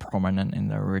very prominent in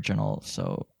the original.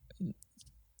 So,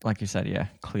 like you said, yeah,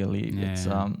 clearly it's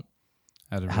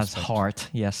has heart.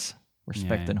 Yes,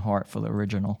 respect and heart for the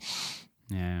original.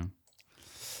 Yeah.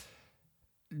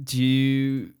 Do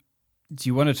you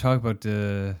want to talk about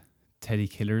the Teddy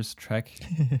Killers track?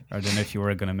 I don't know if you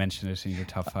were going to mention it in your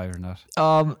top 5 or not.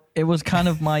 It was kind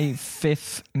of my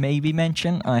 5th maybe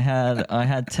mention. I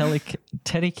had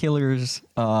Teddy Killers,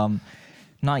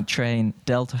 Night Train,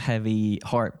 Delta Heavy,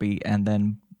 Heartbeat, and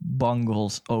then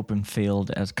Bungle's Open Field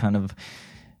as kind of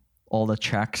all the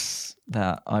tracks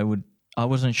that I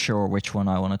wasn't sure which one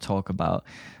I want to talk about,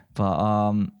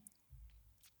 but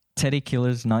Teddy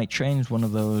Killers, Night Train is one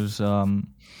of those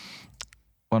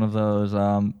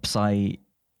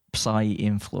psy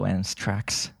influence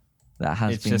tracks that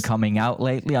has been coming out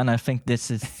lately, and I think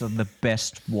this is the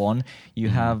best one. You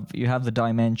have the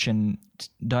Dimensions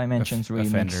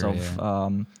remix Offender,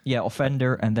 of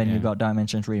Offender, and then you got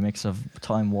Dimensions remix of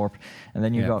Time Warp, and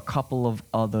then you got a couple of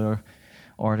other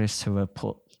artists who have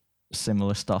put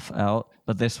similar stuff out,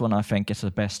 but this one I think is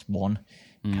the best one.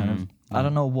 I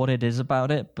don't know what it is about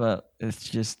it, but it's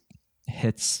just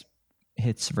hits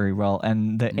very well,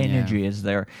 and the energy is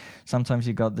there. Sometimes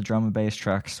you got the drum and bass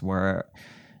tracks where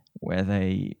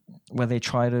they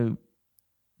try to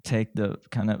take the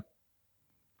kind of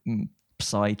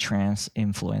psy trance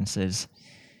influences,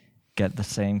 get the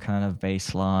same kind of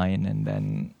bass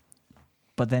line,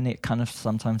 but then it kind of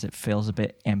sometimes it feels a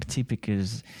bit empty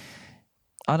because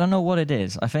I don't know what it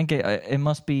is. I think it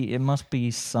must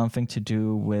be something to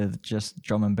do with just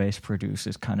drum and bass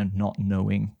producers kind of not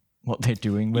knowing what they're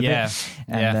doing with it,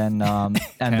 and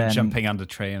then jumping on the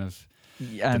train of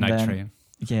the Night Train.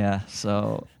 Yeah,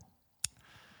 so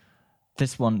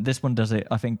this one does it.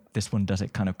 I think this one does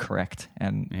it kind of correct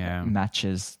and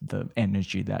matches the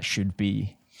energy that should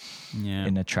be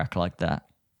in a track like that.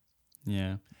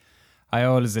 Yeah. I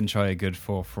always enjoy a good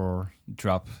 4/4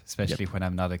 drop, especially when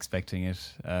I'm not expecting it.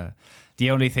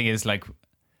 The only thing is, like,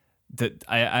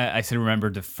 I still remember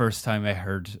the first time I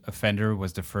heard Offender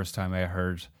was the first time I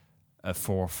heard a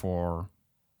 4/4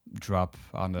 drop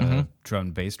on a drum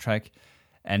and bass track,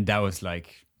 and that was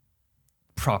like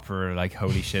proper, like,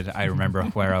 holy shit. I remember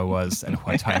where I was and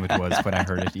what time it was when I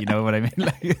heard it. You know what I mean?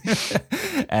 Like,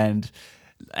 and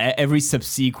every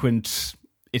subsequent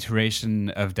iteration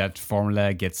of that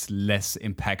formula gets less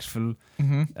impactful,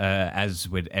 as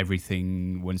with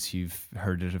everything once you've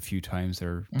heard it a few times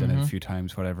or done it a few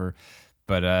times, whatever.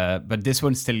 But this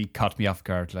one still caught me off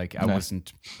guard. Like, I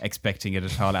wasn't expecting it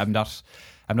at all. I'm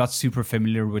not super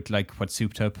familiar with, like, what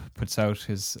Souped Up puts out.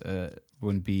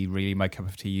 Wouldn't be really my cup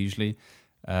of tea usually.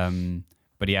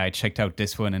 But yeah, I checked out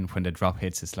this one, and when the drop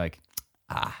hits, it's like,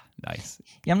 nice.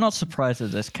 Yeah, I'm not surprised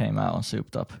that this came out on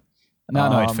Souped Up.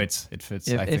 No, it fits. It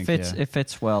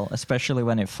fits well, especially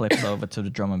when it flips over to the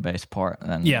drum and bass part.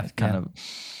 And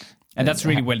and that's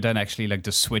really well done, actually. Like,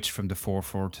 the switch from the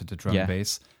 4/4 to the drum and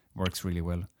bass works really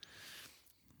well.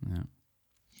 Yeah.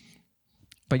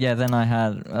 But yeah, then I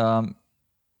had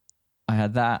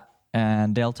that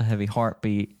and Delta Heavy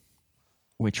Heartbeat,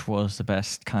 which was the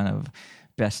best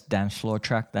dance floor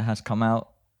track that has come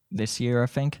out this year, I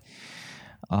think.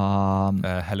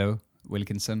 Hello,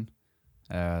 Wilkinson.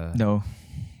 No.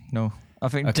 I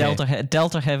think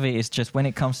Delta Heavy is just, when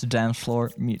it comes to dance floor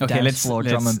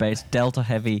drum and bass, Delta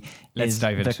Heavy is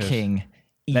the king.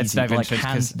 Easy, let's dive into it,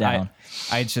 hands down.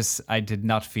 I did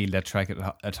not feel that track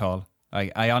at all.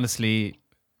 I honestly,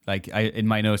 like, in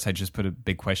my notes I just put a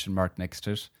big question mark next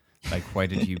to it. Like, why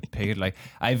did you pick it? Like,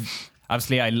 I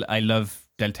love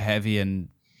Delta Heavy and,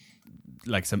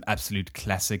 like, some absolute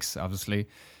classics, obviously.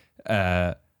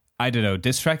 I don't know.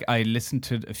 This track I listened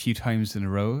to a few times in a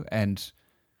row, and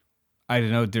I don't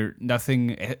know.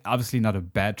 Obviously not a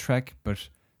bad track, but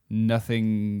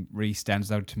nothing really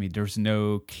stands out to me. There's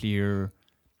no clear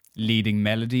leading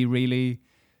melody, really.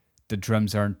 The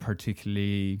drums aren't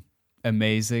particularly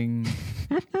amazing.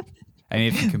 I mean,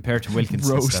 if you compare it to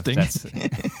Wilkinson roasting stuff,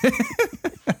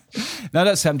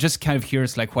 I'm just kind of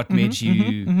curious, like, what made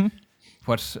you,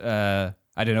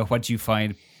 I don't know, what do you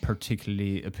find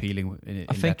particularly appealing in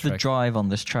I think that track? The drive on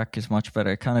this track is much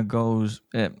better. It kind of goes,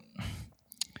 it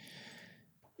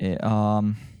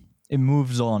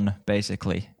moves on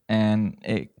basically, and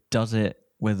it does it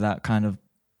with that kind of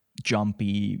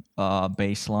jumpy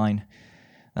bass line,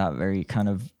 that very kind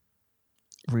of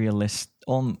realistic.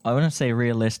 I wouldn't say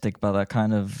realistic, but that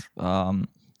kind of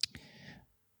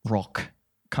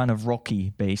rocky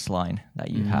bass line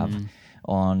that you have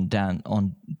on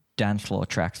dance floor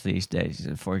tracks these days.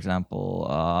 For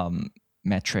example,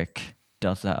 Metric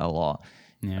does that a lot,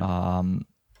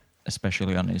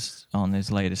 especially on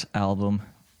his latest album.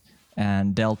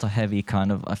 And Delta Heavy kind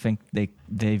of, I think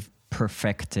they've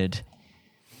perfected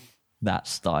that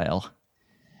style,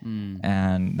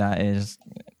 and that is,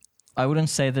 I wouldn't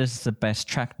say this is the best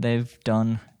track they've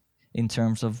done in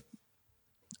terms of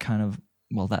kind of,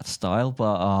 well, that style,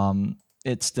 but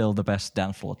it's still the best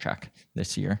dance floor track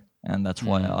this year, and that's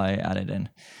why I added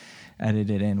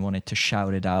it in, wanted to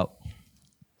shout it out.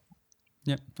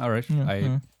 Yeah, all right.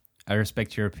 I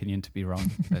respect your opinion to be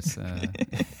wrong. That's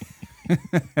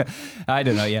I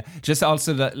don't know. Yeah, just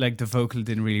also that like the vocal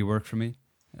didn't really work for me.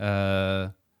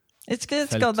 It's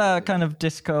got that kind of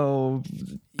disco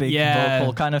big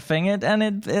vocal kind of thing,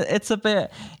 it's a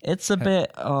bit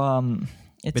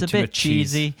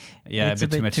cheesy. Yeah, it's a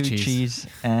bit too much cheese,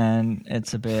 and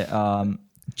it's a bit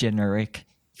generic.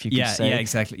 If you could say. Yeah,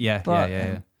 exactly. Yeah,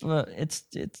 but, But it's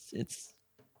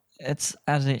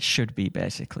as it should be,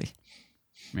 basically.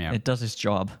 Yeah, it does its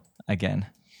job again,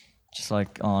 just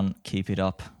like on "Keep It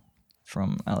Up"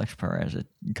 from Alex Perez. It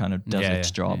kind of does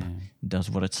its job, does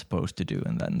what it's supposed to do,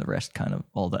 and then the rest, kind of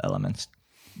all the elements,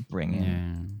 bring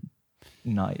in.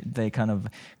 They kind of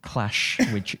clash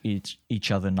with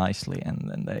each other nicely, and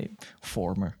then they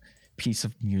form a piece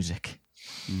of music.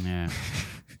 Yeah,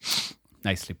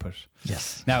 nicely put.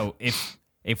 Yes. Now, if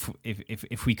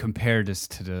we compare this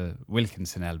to the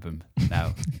Wilkinson album,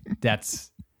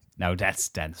 that's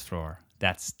dance floor.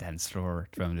 That's dance floor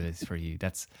drum is for you.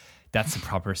 That's a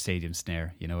proper stadium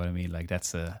snare. You know what I mean? Like I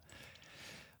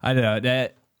don't know.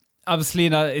 That obviously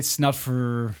it's not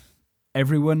for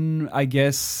everyone, I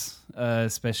guess.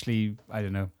 Especially, I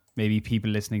don't know, maybe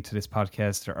people listening to this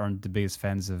podcast aren't the biggest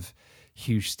fans of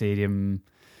huge stadium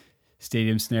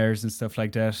snares and stuff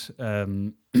like that.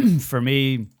 For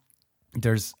me,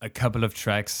 there's a couple of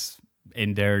tracks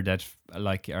in there that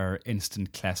like are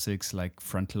instant classics, like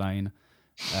Frontline.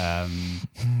 I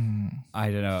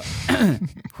don't know.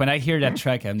 When I hear that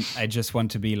track, I just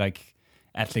want to be like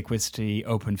at Liquid City,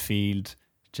 open field,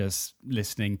 just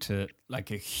listening to like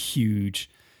a huge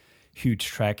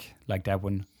track like that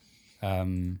one.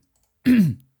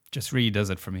 Just really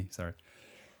does it for me. Sorry.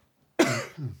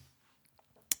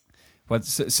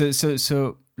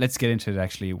 So let's get into it.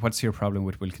 Actually, what's your problem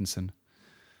with Wilkinson?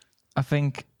 I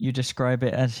think you describe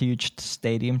it as huge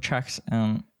stadium tracks,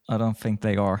 and I don't think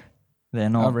they are. They're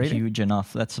not huge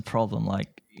enough. That's the problem.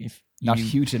 Like not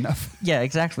huge enough. Yeah,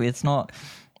 exactly. It's not.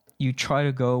 You try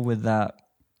to go with that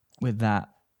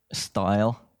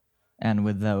style and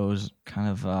with those kind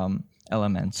of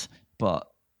elements, but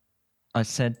I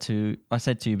said to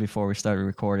you before we started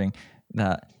recording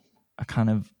that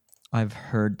I've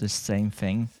heard the same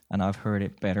thing and I've heard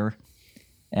it better.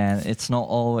 And it's not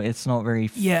very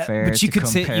fair to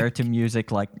compare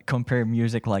music like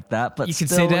that. But you could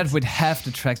say that with half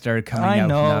the tracks that are coming out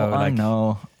now. I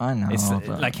know. It's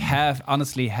like half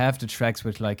the tracks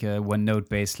with like a one note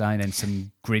bass line and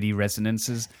some gritty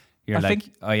resonances. I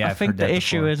think the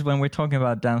issue is when we're talking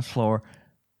about dance floor,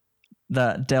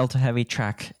 the Delta Heavy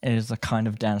track is the kind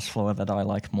of dance floor that I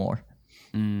like more.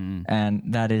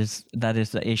 And that is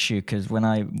the issue, because when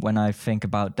I think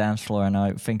about dance floor and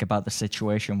I think about the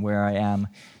situation where I'm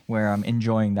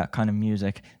enjoying that kind of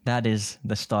music, that is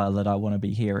the style that I want to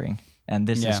be hearing, and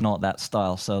this is not that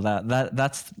style. So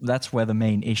that's where the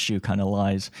main issue kind of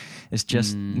lies. It's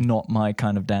just not my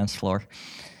kind of dance floor.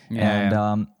 We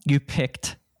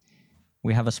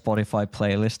have a Spotify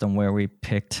playlist on where we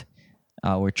picked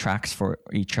our tracks for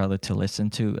each other to listen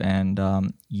to, and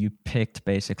you picked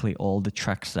basically all the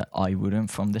tracks that I wouldn't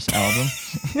from this album.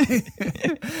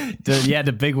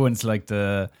 the big ones like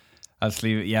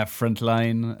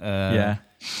Frontline,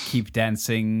 Keep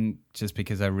Dancing, just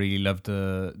because I really loved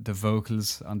the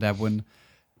vocals on that one.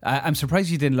 I'm surprised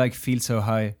you didn't like Feel So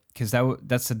High, because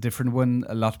that's a different one,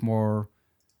 a lot more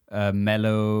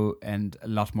mellow and a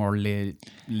lot more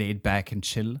laid back and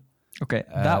chill. Okay,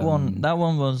 that one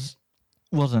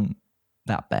wasn't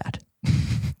that bad.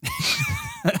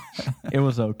 It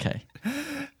was okay.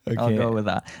 I'll go with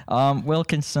that.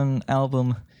 Wilkinson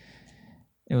album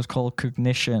It was called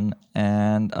Cognition,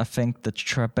 and I think the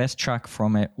best track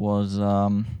from it was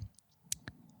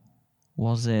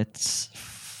it?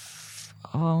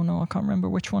 Oh no, I can't remember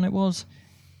which one it was.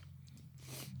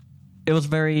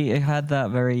 It had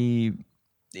that very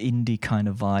indie kind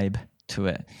of vibe to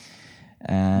it.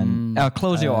 And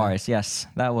Close Your Eyes, yes,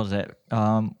 that was it.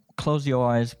 Close Your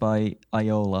Eyes by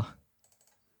Iola.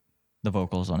 The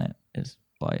vocals on it is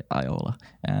by Iola.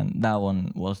 And that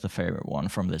one was the favorite one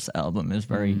from this album. It's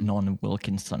very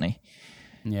non-Wilkinson-y.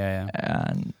 Yeah.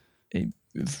 And it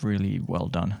was really well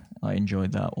done. I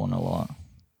enjoyed that one a lot.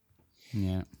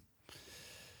 Yeah.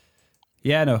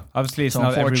 Yeah, no, obviously it's so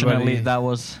not unfortunately, everybody. That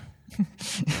was...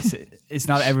 it's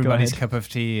not everybody's cup of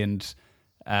tea, and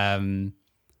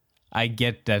I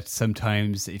get that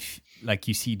sometimes if like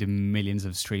you see the millions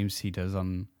of streams he does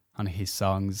on his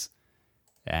songs,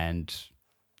 and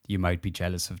you might be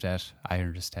jealous of that. I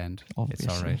understand. Obviously.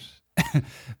 It's all right.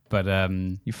 But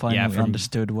you finally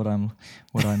understood what I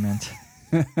meant.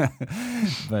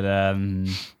 But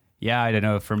I don't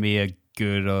know. For me, a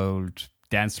good old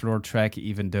dance floor track,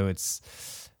 even though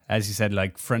it's, as you said,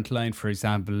 like Frontline, for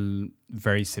example,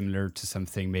 very similar to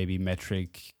something maybe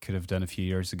Metric could have done a few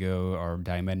years ago, or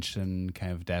Dimension,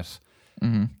 kind of that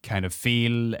kind of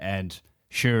feel. And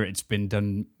sure, it's been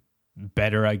done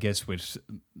better, I guess, with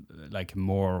like a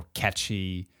more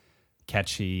catchy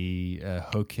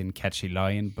hook and catchy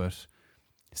line, but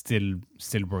still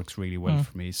works really well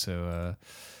for me. So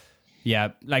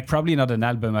like probably not an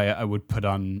album I would put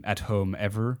on at home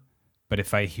ever, but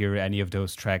if I hear any of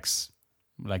those tracks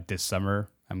like this summer,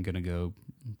 I'm gonna go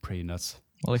pretty nuts.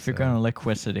 Well, if you're going to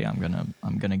Liquidity, I'm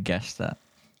gonna guess that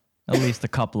at least a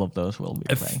couple of those will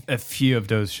be played. A few of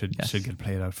those should get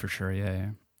played out for sure. Yeah.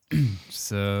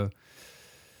 So,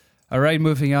 all right,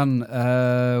 moving on.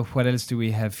 What else do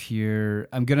we have here?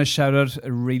 I'm gonna shout out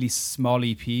a really small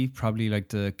EP, probably like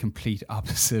the complete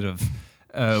opposite of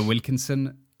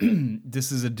Wilkinson.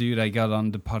 This is a dude I got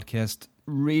on the podcast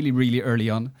really, really early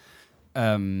on.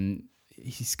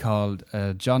 He's called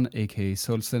John, aka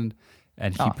Soulson,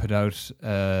 and he put out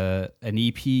an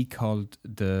EP called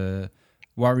the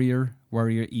Warrior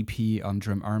EP on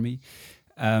Drum Army.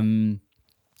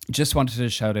 Just wanted to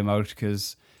shout him out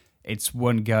because it's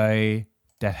one guy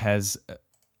that has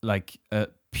like a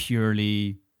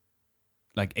purely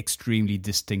like extremely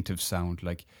distinctive sound.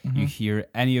 Like you hear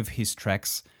any of his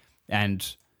tracks,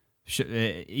 and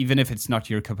even if it's not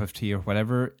your cup of tea or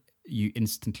whatever, you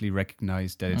instantly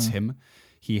recognize that it's him.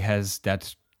 He has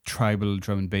that tribal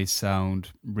drum and bass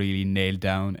sound really nailed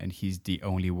down, and he's the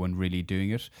only one really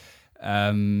doing it.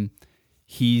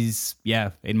 He's,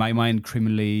 in my mind,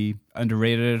 criminally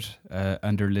underrated,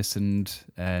 underlistened,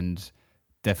 and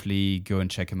definitely go and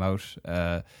check him out.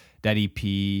 That EP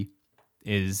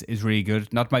is really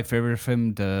good. Not my favorite of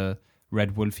him, the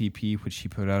Red Wolf EP, which he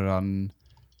put out on,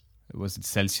 was it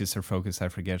Celsius or Focus? I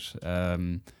forget.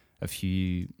 A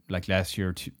few, like last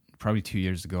year, probably 2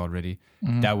 years ago already.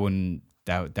 That one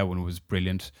was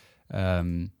brilliant.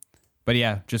 But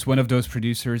yeah, just one of those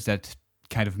producers that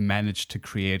kind of managed to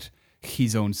create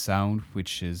his own sound,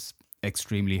 which is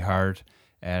extremely hard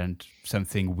and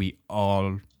something we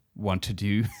all want to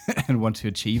do and want to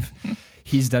achieve.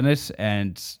 He's done it,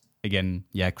 and again,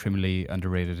 criminally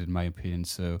underrated in my opinion.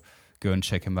 So go and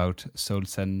check him out.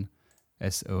 Soulsan,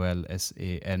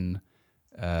 Solsan,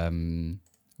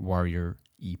 Warrior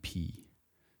EP. You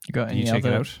got any check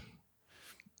it out?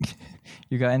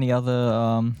 You got any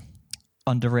other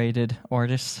underrated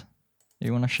artists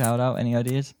you want to shout out? Any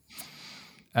ideas?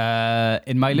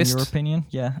 In my list, in your opinion,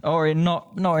 or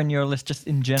not in your list, just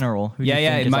in general. Who do you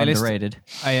think in is my underrated?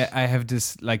 list, I have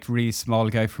this like really small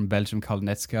guy from Belgium called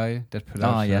Netsky that put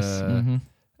out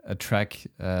a track.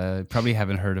 Probably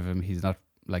haven't heard of him. He's not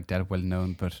like that well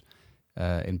known, but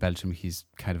in Belgium he's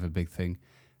kind of a big thing.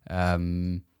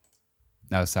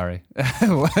 No, sorry.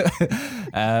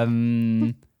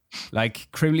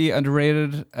 Like criminally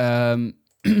underrated. I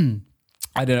don't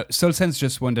know. Soulsan's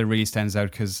just one that really stands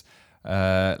out because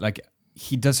like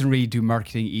he doesn't really do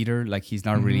marketing either. Like he's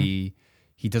not really,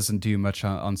 he doesn't do much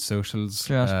on socials.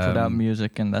 Just put out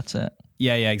music and that's it.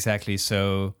 Yeah, exactly.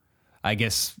 So I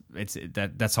guess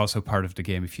that's also part of the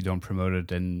game. If you don't promote it,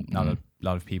 then not a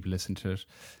lot of people listen to it.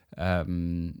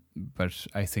 But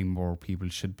I think more people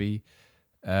should be.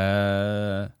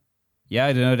 I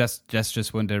don't know. That's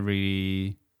just one that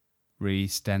really, really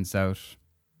stands out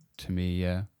to me.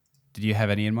 Yeah. Did you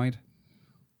have any in mind?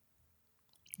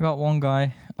 Got one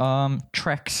guy,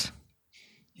 Trex.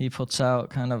 He puts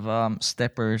out kind of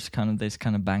steppers, kind of these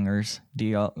kind of bangers.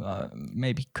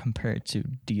 Maybe compared to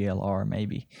DLR,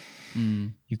 maybe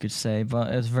you could say,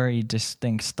 but it's very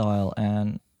distinct style,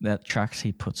 and that tracks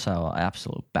he puts out are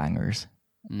absolute bangers,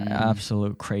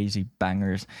 absolute crazy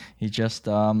bangers. He just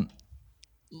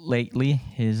lately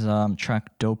his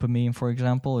track Dopamine, for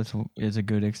example, is a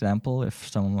good example. If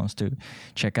someone wants to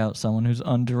check out someone who's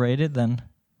underrated, then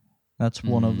that's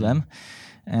one of them.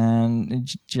 And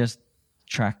it's just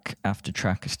track after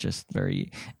track is just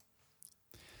very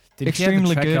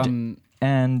extremely good,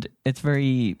 and it's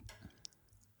very,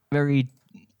 very,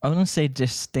 I wouldn't say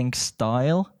distinct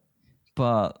style,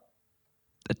 but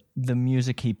the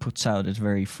music he puts out is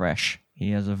very fresh.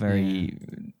 He has he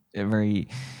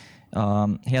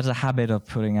has a habit of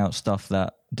putting out stuff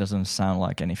that doesn't sound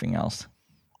like anything else,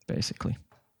 basically.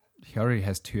 He already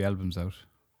has 2 albums out.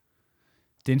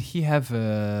 Didn't he have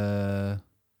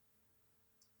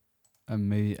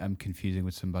maybe I'm confusing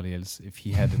with somebody else. If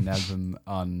he had an album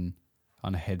on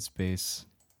Headspace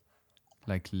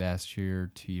like last year or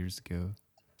 2 years ago.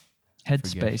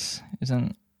 Headspace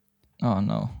isn't... Oh,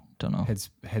 no. Don't know.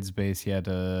 Headspace, he had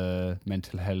a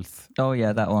mental health. Oh,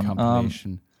 yeah, that one.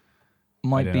 Compilation.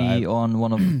 Might be on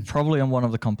one of... probably on one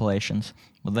of the compilations.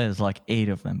 But there's like 8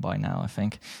 of them by now, I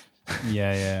think.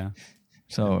 Yeah.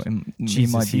 So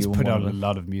Jesus, he's put out a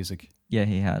lot of music. Yeah,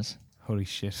 he has. Holy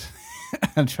shit.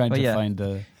 I'm trying to find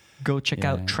the... Go check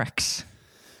out Trex.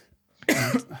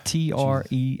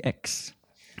 Trex.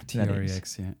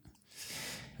 Trex,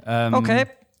 yeah. Okay,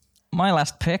 my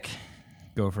last pick.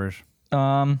 Go for it.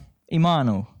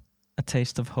 Imanu, A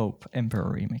Taste of Hope,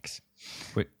 Emperor remix.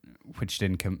 Which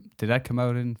didn't come... Did that come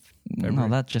out in February? No,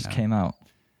 that just came out.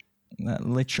 That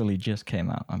literally just came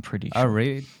out, I'm pretty sure. Oh,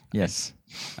 really? Yes.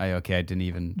 Okay, I didn't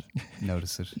even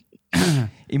notice it.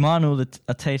 Imanu,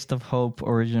 A Taste of Hope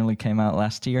originally came out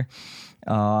last year.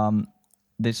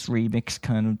 This remix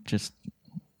kind of just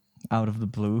out of the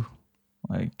blue,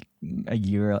 like a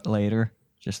year later,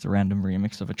 just a random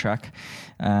remix of a track.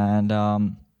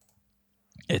 And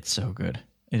it's so good.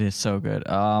 It is so good.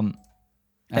 I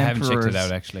haven't checked it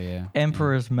out, actually, yeah.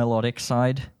 Emperor's melodic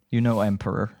side. You know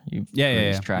Emperor. You've heard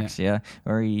his tracks, yeah.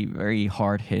 Very, very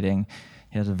hard-hitting.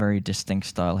 He has a very distinct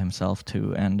style himself,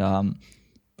 too. And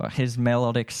but his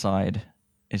melodic side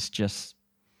is just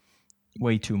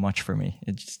way too much for me.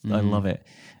 I love it.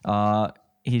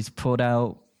 He's put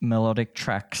out melodic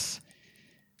tracks,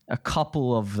 a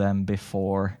couple of them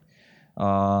before.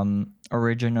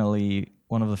 Originally,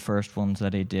 one of the first ones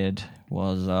that he did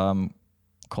was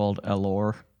called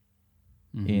Allure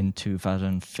in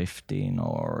 2015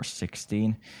 or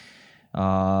 16.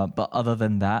 But other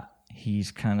than that, he's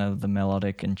kind of the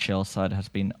melodic and chill side has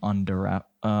been under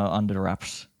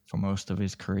wraps for most of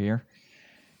his career,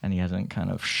 and he hasn't kind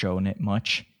of shown it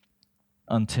much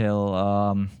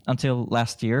until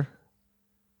last year.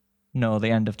 No,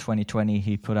 the end of 2020,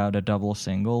 he put out a double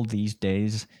single, These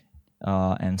Days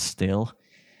and Still,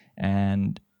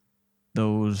 and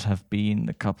those have been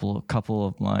a couple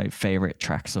of my favorite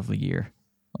tracks of the year,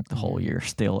 like the whole year,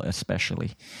 Still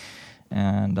especially.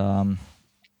 And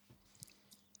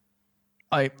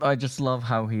I just love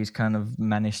how he's kind of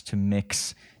managed to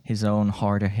mix his own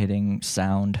harder hitting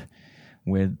sound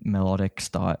with melodic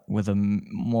style, with a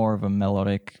more of a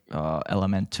melodic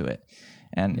element to it,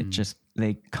 and it just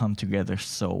they come together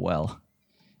so well.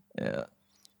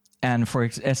 And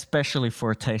especially for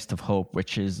A Taste of Hope,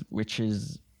 which is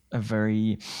a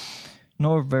very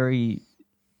not very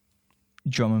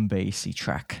drum and bassy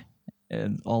track.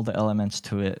 All the elements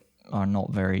to it are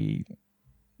not very.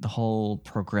 The whole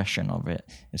progression of it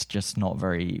is just not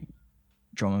very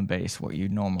drum and bass, what you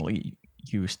normally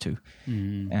used to.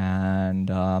 And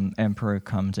Emperor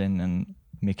comes in and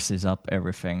mixes up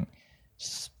everything,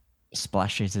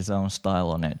 splashes his own style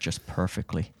on it just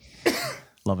perfectly.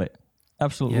 Love it.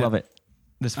 Absolutely love it.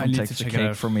 This one takes the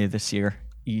cake for me this year.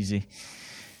 Easy.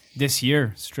 This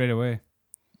year, straight away.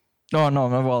 Oh, no,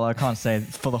 well, I can't say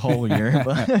for the whole year,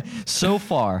 but so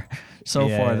far,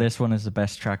 this one is the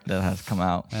best track that has come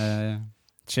out.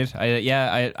 Shit.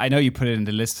 I know you put it in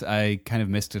the list. I kind of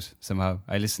missed it somehow.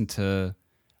 I listened to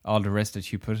all the rest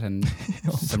that you put and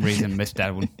for some reason missed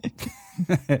that one.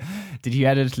 Did you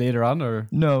add it later on or?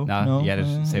 No, you added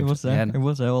it. It was there. Yeah. It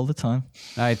was there all the time.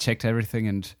 I checked everything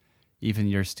and even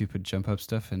your stupid jump up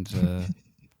stuff and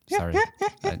sorry.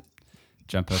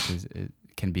 Jump up it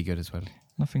can be good as well.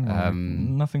 Nothing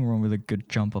wrong with a good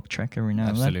jump up track every now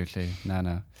and then. Absolutely.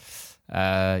 No.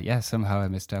 Somehow I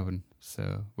missed that one,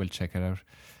 so we'll check it out.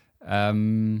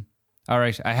 All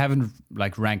right, I haven't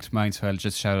ranked mine, so I'll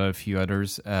just shout out a few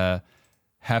others.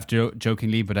 Half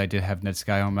jokingly, but I did have Ned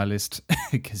Sky on my list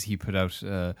because he put out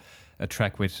a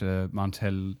track with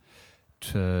Montel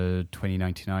to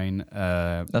 2099.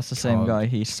 That's the same guy.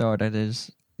 He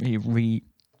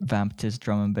revamped his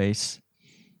drum and bass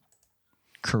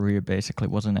career, basically,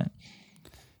 wasn't it?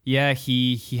 Yeah,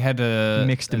 he had a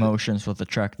mixed emotions with the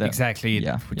track.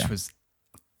 Which was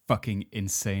fucking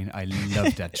insane. I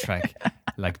love that track.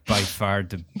 Like by far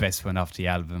the best one off the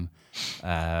album.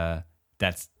 I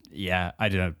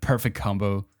don't know, perfect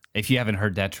combo. If you haven't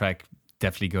heard that track,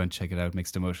 definitely go and check it out.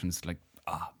 Mixed Emotions, like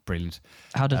brilliant.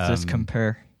 How does this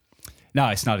compare? No,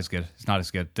 it's not as good. It's not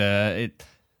as good.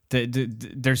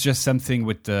 There's just something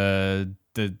with the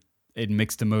in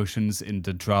Mixed Emotions in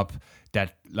the drop,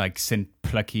 that like synth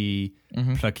plucky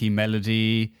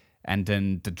melody, and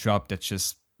then the drop that's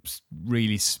just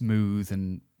really smooth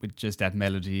and with just that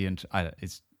melody, and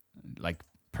it's like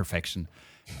perfection.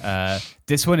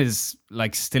 This one is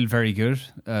like still very good.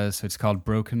 So it's called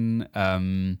Broken.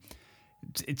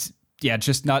 It's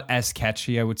just not as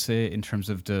catchy, I would say, in terms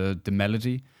of the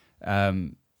melody.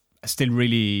 I still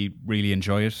really, really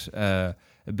enjoy it. A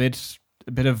bit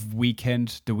of The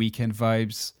Weeknd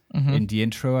vibes in the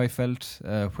intro, I felt,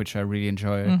 which I really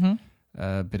enjoy.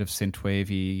 A bit of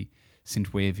synth-wavy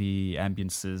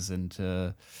ambiances, and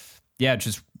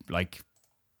just like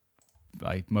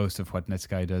most of what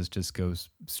Netsky does just goes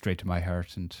straight to my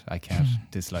heart, and I can't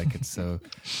dislike it. So,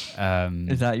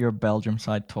 is that your Belgium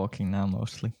side talking now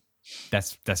mostly?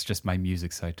 That's just my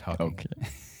music side talking.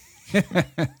 Okay.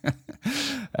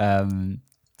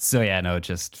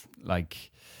 Just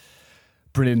like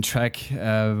brilliant track.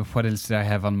 What else did I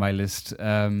have on my list?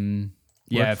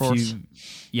 Workforce.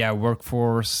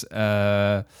 Workforce.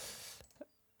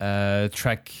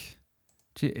 Track.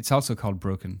 It's also called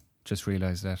Broken. Just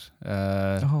realized that.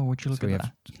 Would you look at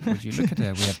that? Would you look at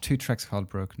that? We have 2 tracks called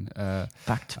Broken.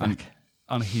 Back to back.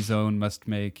 On his own Must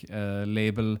Make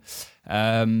label.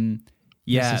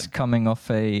 This is coming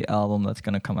off a album that's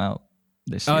going to come out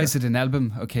this year. Oh, is it an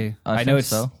album? Okay. I know it's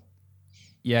so.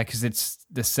 Yeah, because it's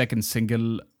the second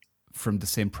single from the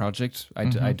same project.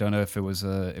 I don't know if it was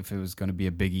going to be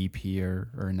a big EP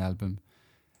or an album.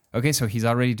 Okay, so he's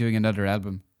already doing another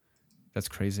album. That's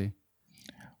crazy.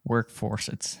 Workforce.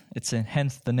 It's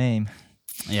hence the name.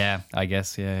 Yeah, I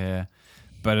guess. Yeah.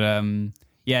 But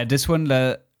this one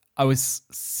I was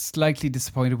slightly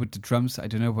disappointed with the drums. I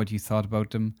don't know what you thought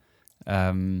about them.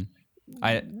 I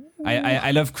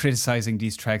love criticizing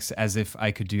these tracks as if I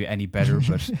could do any better,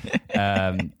 but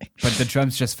the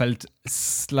drums just felt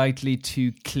slightly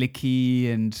too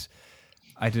clicky, and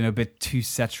I don't know, a bit too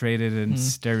saturated and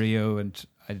stereo, and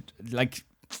I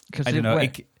don't know.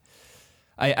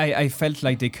 I felt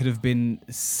like they could have been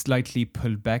slightly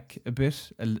pulled back a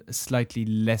bit, slightly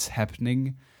less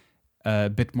happening, a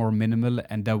bit more minimal,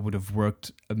 and that would have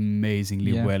worked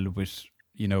amazingly well with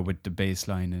the bass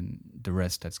line and the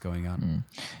rest that's going on.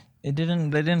 They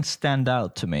didn't stand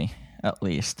out to me, at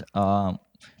least.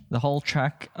 The whole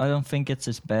track, I don't think it's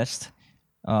its best.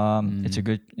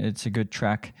 It's a good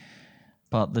track,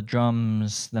 but the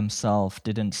drums themselves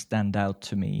didn't stand out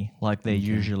to me like they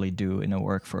usually do in a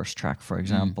Workforce track, for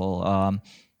example.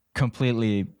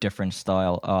 Completely different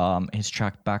style. His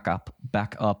track Back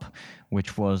Up,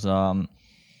 which was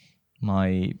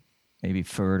my maybe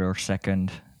third or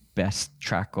second best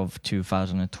track of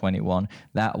 2021.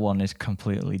 That one is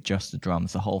completely just the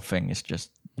drums. The whole thing is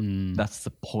just that's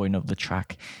the point of the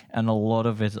track. And a lot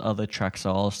of his other tracks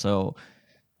are also,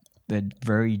 they're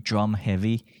very drum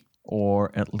heavy,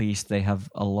 or at least they have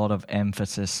a lot of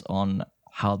emphasis on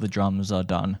how the drums are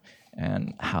done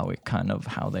and how they kind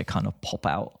of pop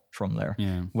out from there.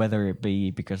 Yeah. Whether it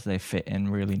be because they fit in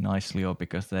really nicely or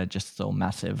because they're just so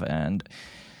massive. And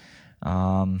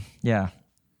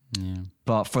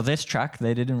but for this track,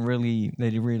 they didn't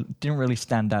really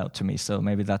stand out to me. So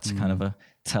maybe that's kind of a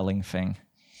telling thing.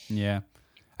 Yeah,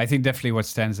 I think definitely what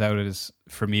stands out is,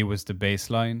 for me, was the bass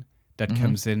line that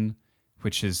comes in,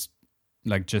 which is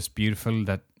like just beautiful.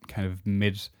 That kind of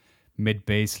mid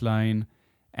bass line,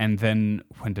 and then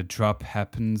when the drop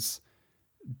happens,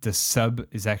 the sub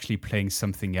is actually playing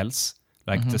something else.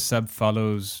 Like the sub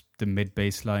follows the mid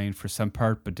bass line for some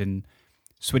part, but then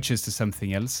switches to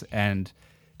something else, and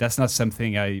that's not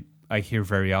something I hear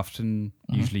very often.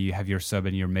 Usually you have your sub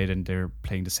and your mid and they're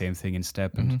playing the same thing in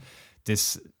step. And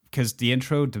this, because the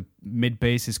intro, the mid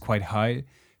bass is quite high.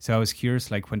 So I was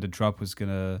curious, like when the drop was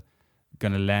gonna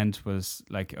land, was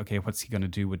like, okay, what's he gonna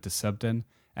do with the sub then?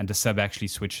 And the sub actually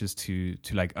switches to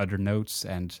like other notes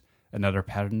and another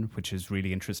pattern, which is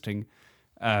really interesting.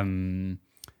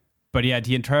 But yeah,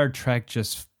 the entire track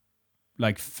just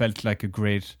like felt like a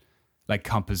great like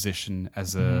composition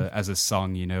as a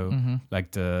song,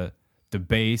 like the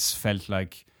bass felt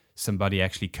like somebody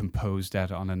actually composed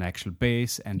that on an actual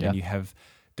bass, and then you have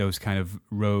those kind of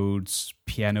Rhodes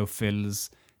piano fills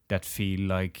that feel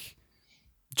like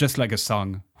just like a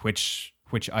song, which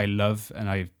which I love and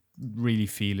I really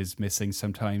feel is missing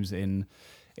sometimes in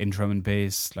drum and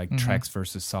bass, like tracks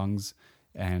versus songs.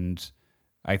 And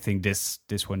I think this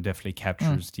one definitely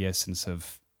captures the essence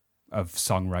of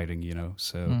songwriting, you know.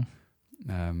 So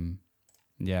I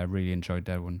really enjoyed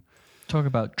that one. Talk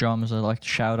about drums, I'd like to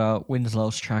shout out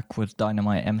Winslow's track with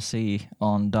Dynamite MC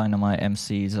on Dynamite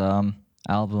MC's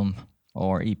album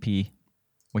or EP,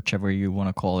 whichever you want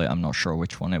to call it. I'm not sure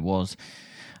which one it was.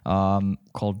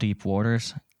 Called Deep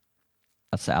Waters.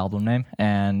 That's the album name.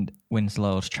 And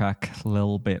Winslow's track A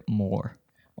Little Bit More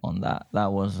on that.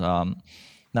 That was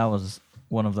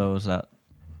one of those that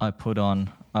I put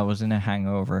on. I was in a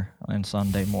hangover on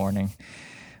Sunday morning.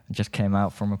 I just came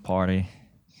out from a party.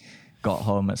 Got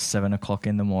home at 7 o'clock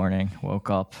in the morning,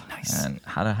 woke up and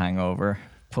had a hangover.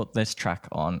 Put this track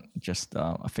on. Just,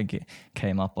 I think it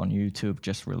came up on YouTube,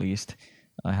 just released.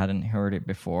 I hadn't heard it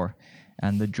before.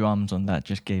 And the drums on that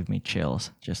just gave me chills.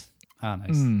 Just,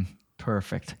 nice.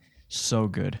 Perfect. So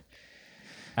good.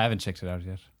 I haven't checked it out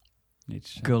yet. Need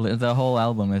to check. Good. The whole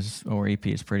album or EP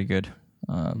is pretty good.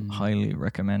 Highly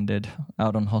recommended.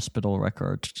 Out on Hospital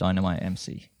Records, Dynamite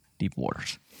MC, Deep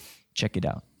Waters. Check it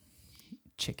out.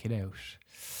 Check it out.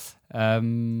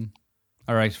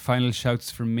 All right, final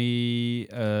shouts from me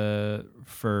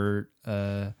for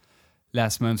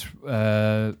last month.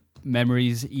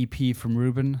 Memories EP from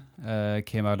Ruben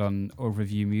came out on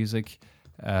Overview Music.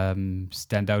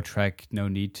 Standout track, No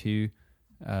Need To.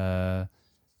 That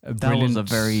was a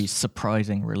very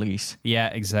surprising release. Yeah,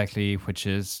 exactly, which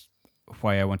is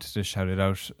why I wanted to shout it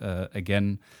out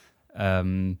again.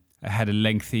 I had a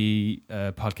lengthy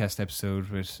podcast episode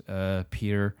with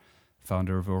Peter,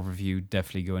 founder of Overview.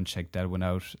 Definitely go and check that one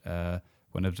out.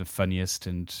 One of the funniest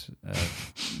and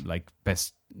like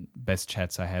best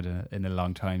chats I had in a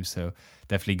long time. So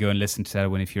definitely go and listen to that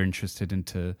one if you're interested in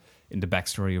the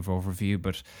backstory of Overview.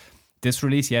 But this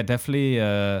release, definitely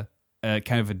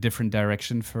kind of a different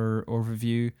direction for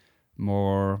Overview,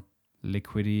 more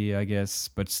liquidy, I guess,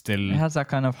 but still it has that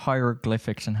kind of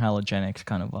hieroglyphics and halogenics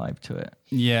kind of vibe to it.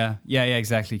 Yeah,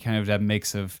 exactly. Kind of that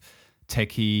mix of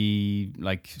techie,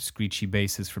 like screechy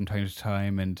basses from time to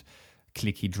time and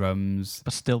clicky drums,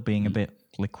 but still being a bit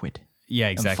liquid. Yeah,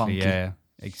 exactly. Yeah,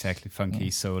 exactly. Funky,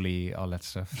 soul-y, all that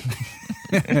stuff.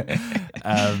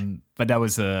 But that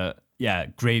was a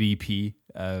great EP.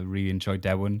 Really enjoyed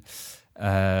that one.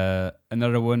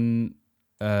 Another one,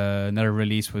 another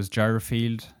release was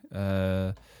Gyrofield,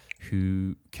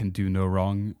 who can do no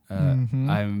wrong.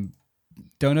 I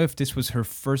don't know if this was her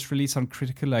first release on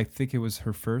Critical. I think it was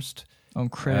her first. On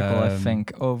Critical, I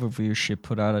think Overview, she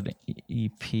put out an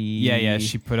EP. Yeah,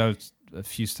 she put out a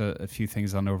few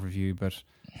things on Overview, but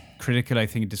Critical, I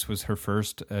think this was her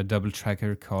first double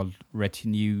tracker called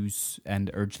Retinues and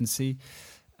Urgency.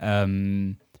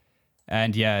 And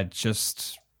yeah,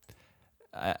 just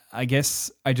I guess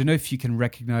I don't know if you can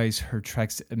recognize her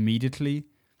tracks immediately,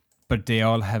 but they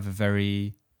all have a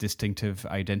very distinctive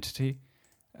identity.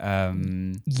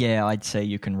 I'd say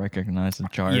you can recognize the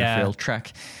Gyrofield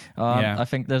track. I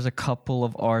think there's a couple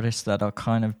of artists that are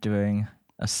kind of doing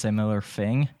a similar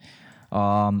thing.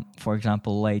 For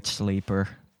example, Late Sleeper.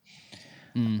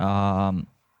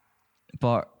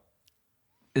 But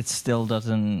it still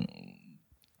doesn't.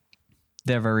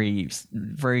 They're very,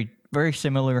 very, very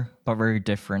similar, but very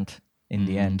different in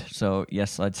the end. So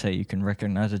yes, I'd say you can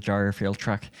recognize a Gyrofield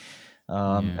track,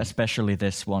 especially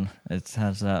this one. It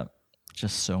has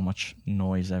just so much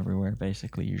noise everywhere,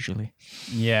 basically, usually.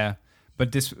 Yeah,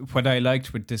 but what I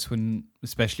liked with this one,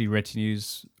 especially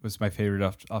Retinues, was my favorite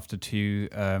of the two.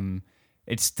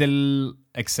 It's still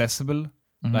accessible.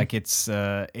 Like it's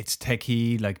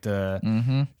techie. Like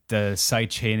the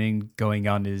side chaining going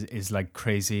on is like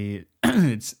crazy.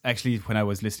 It's actually, when I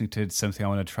was listening to it, something I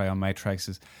want to try on my tracks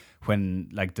is when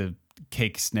like the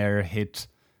kick snare hit,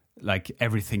 like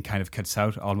everything kind of cuts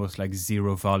out, almost like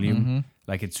zero volume.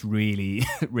 Like it's really,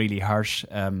 really harsh.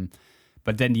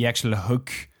 But then the actual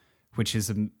hook, which is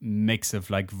a mix of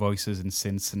like voices and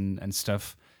synths and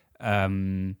stuff,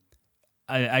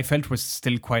 I felt was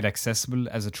still quite accessible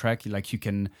as a track. Like you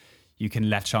can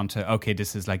latch onto, okay,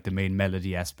 this is like the main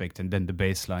melody aspect and then the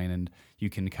bass line, and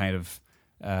you can kind of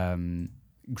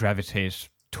gravitate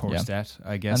towards that,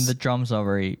 I guess. And the drums are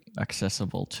very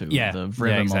accessible too. Yeah, the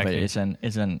rhythm of it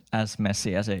isn't as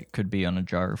messy as it could be on a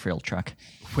Gyrofield track.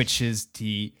 Which is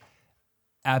the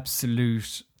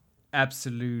absolute,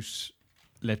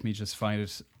 let me just find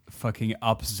it, fucking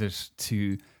opposite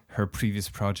to her previous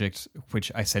project,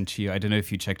 which I sent to you. I don't know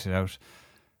if you checked it out.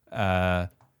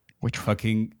 Which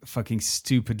fucking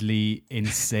stupidly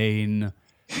insane.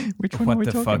 Which one what are we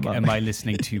the talking fuck about? am I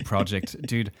listening to project,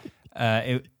 dude?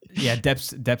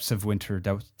 Depths of Winter.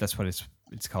 That's what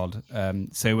it's called.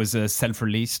 So it was a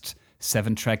self-released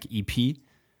 7-track EP,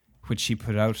 which she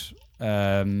put out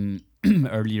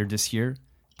earlier this year.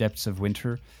 Depths of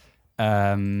Winter.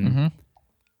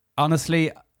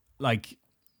 Honestly, like,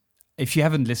 if you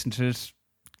haven't listened to it,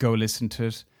 go listen to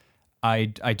it. I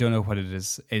don't know what it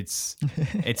is. It's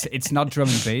not drum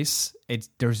and bass.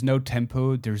 There's no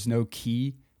tempo. There's no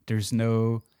key.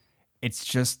 It's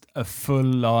just a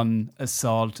full-on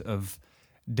assault of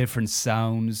different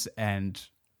sounds, and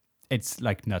it's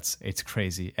like nuts. It's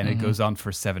crazy, and it goes on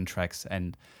for 7 tracks.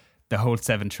 And the whole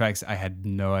 7 tracks, I had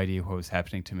no idea what was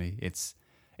happening to me. It's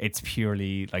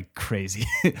purely like crazy.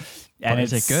 And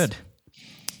is it good?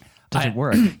 Does it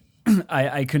work?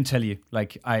 I couldn't tell you.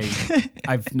 Like,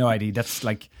 I've no idea. That's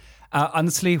like,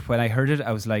 honestly, when I heard it,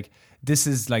 I was like, this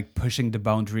is like pushing the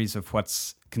boundaries of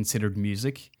what's considered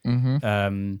music.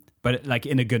 But like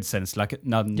in a good sense, like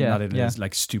not in a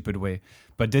like stupid way.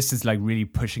 But this is like really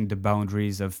pushing the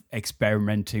boundaries of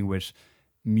experimenting with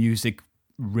music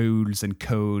rules and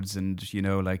codes, and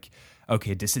like,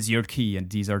 okay, this is your key and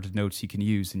these are the notes you can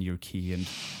use in your key, and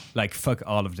like, fuck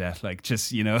all of that. Like,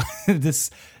 just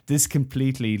this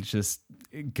completely just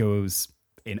goes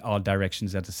in all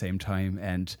directions at the same time,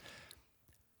 and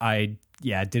I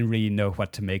didn't really know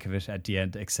what to make of it at the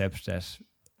end, except that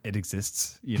it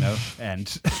exists,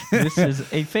 and this is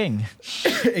a thing.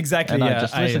 Exactly. And I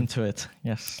just listened to it.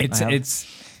 Yes,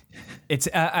 it's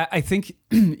I think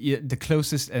the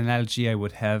closest analogy I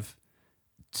would have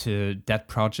to that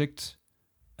project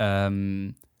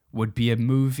would be a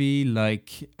movie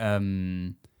like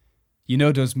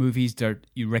those movies that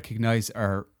you recognize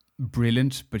are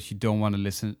brilliant, but you don't want to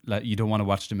listen, like you don't want to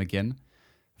watch them again.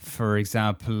 For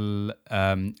example,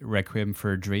 Requiem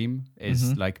for a Dream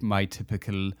is like my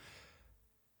typical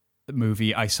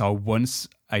movie I saw once.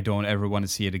 I don't ever want to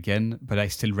see it again, but I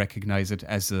still recognize it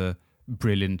as a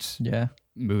brilliant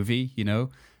movie.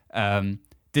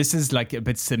 This is like a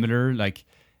bit similar. Like,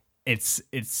 it's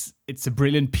a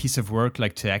brilliant piece of work,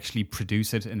 like, to actually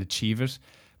produce it and achieve it.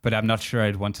 But I'm not sure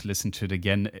I'd want to listen to it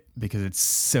again because it's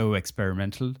so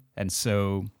experimental and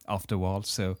so off the wall.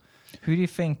 So, who do you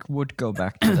think would go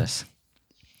back to this?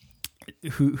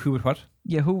 Who would what?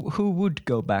 Yeah, who would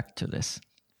go back to this?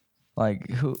 Like,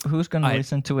 who's going to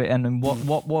listen to it, and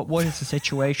what is the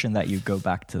situation that you go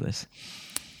back to this?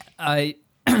 I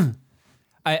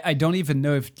don't even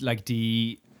know if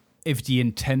the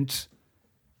intent,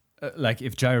 like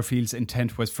if Gyrofield's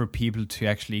intent was for people to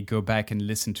actually go back and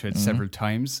listen to it several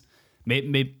times.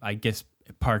 Maybe I guess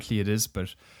partly it is,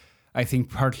 but I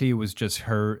think partly it was just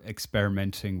her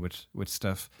experimenting with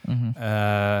stuff.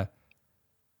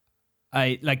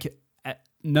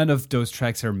 None of those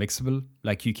tracks are mixable.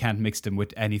 Like, you can't mix them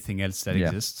with anything else that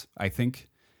exists, I think.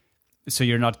 So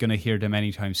you're not going to hear them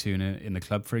anytime soon in the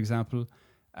club, for example.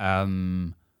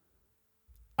 I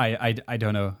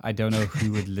don't know. I don't know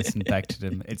who would listen back to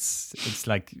them. It's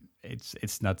like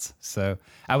it's nuts. So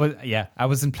I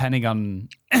wasn't planning on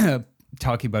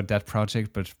talking about that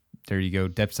project, but there you go.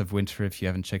 Depths of Winter, if you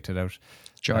haven't checked it out.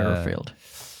 Gyrofield.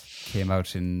 Came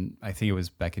out I think it was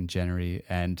back in January.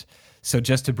 And so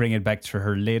just to bring it back to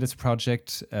her latest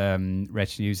project,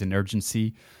 Retinues and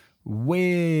Urgency,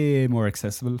 way more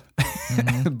accessible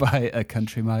by a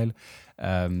country mile.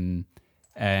 And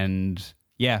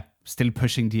yeah, still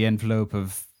pushing the envelope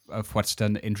of what's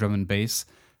done in drum and bass,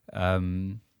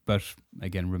 but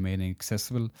again, remaining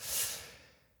accessible.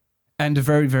 And the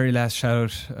very, very last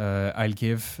shout out I'll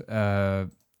give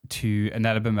to an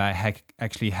album I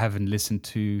actually haven't listened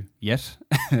to yet.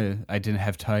 I didn't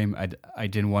have time. I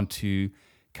didn't want to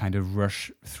kind of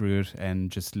rush through it and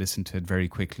just listen to it very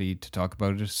quickly to talk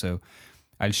about it. So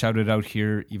I'll shout it out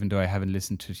here, even though I haven't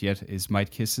listened to it yet, is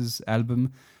Might Kiss's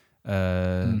album,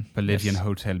 Bolivian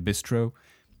Hotel Bistro.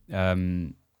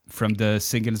 From the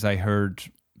singles I heard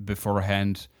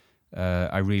beforehand,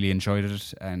 I really enjoyed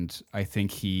it, and I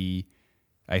think he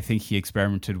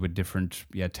experimented with different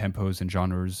tempos and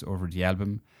genres over the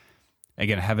album.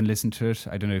 Again, I haven't listened to it.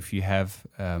 I don't know if you have.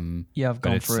 I've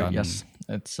gone through it. Yes,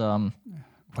 it's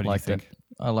what do you think?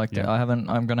 I liked it. I haven't.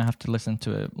 I'm gonna have to listen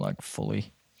to it like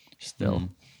fully. Still,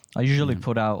 I usually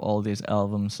put out all these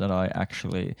albums that I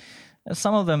actually.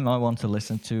 Some of them I want to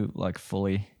listen to like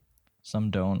fully,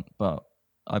 some don't. But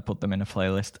I put them in a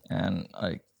playlist, and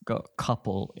I got a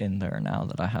couple in there now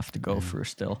that I have to go through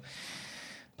still.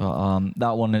 But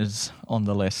that one is on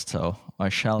the list, so I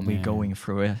shall be going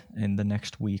through it in the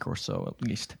next week or so at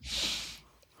least.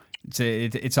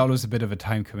 It's always a bit of a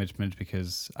time commitment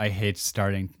because I hate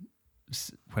starting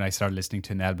when I start listening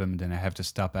to an album, then I have to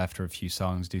stop after a few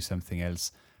songs, do something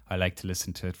else. I like to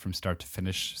listen to it from start to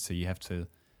finish, so you have to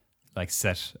like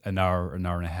set an hour and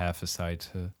a half aside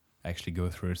to actually go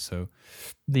through it. So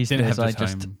these days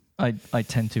I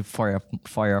tend to fire up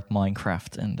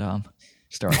Minecraft and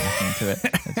start listening to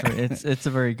it. It's a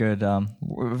very good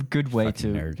way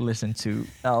fucking to nerd. listen to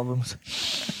albums.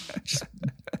 Just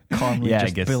calmly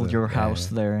build your house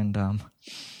there and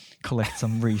collect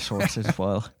some resources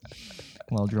while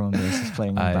drum and bass is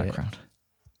playing in the background.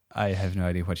 I have no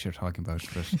idea what you're talking about,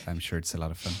 but I'm sure it's a lot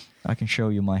of fun. I can show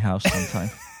you my house sometime.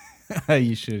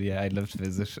 You should, yeah. I'd love to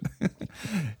visit in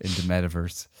the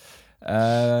metaverse.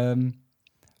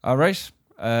 All right.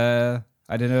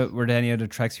 I don't know. Were there any other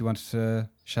tracks you wanted to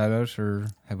shout out, or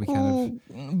have we kind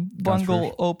of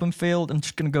Bungled Open Field? I'm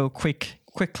just gonna go quick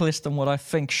list on what I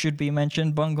think should be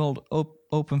mentioned. Bungled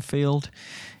Open Field,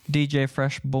 DJ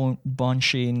Fresh, Bon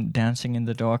Sheen, Dancing in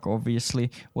the Dark.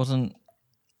 Obviously,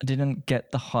 didn't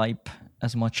get the hype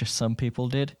as much as some people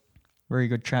did. Very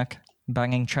good track,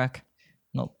 banging track.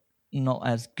 Not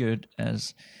as good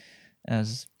as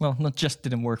well. Not just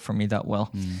didn't work for me that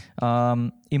well.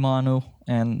 Imanu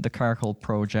and the Caracol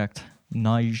Project.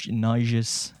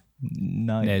 Niges.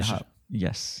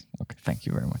 Yes. Okay. Thank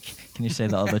you very much. Can you say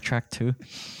the other track too?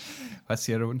 What's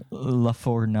the other one? La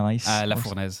Fournaise. La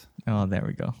Fournaise. Oh, there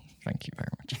we go. Thank you very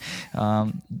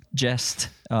much. Jest.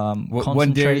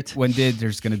 One day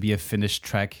there's going to be a finished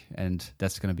track, and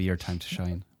that's going to be your time to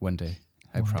shine. One day,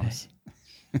 I promise.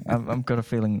 I've got a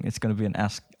feeling it's going to be an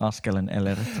Askel and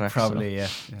Eller track. Probably,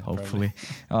 so yeah. Hopefully.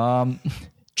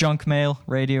 Junk Mail,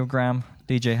 Radiogram,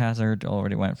 DJ Hazard,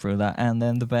 already went through that. And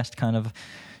then the best kind of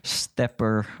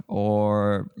stepper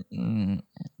or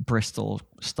Bristol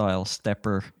style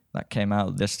stepper that came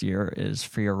out this year is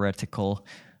Theoretical,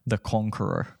 The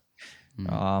Conqueror.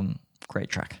 Great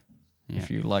track. Yeah.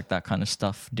 If you like that kind of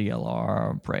stuff,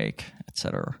 DLR, break,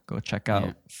 etc., go check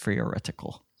out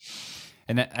Theoretical.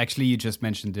 And actually, you just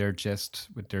mentioned their Jest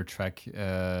with their track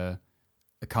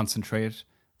Concentrate.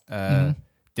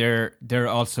 They're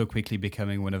also quickly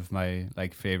becoming one of my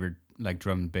favorite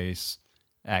drum and bass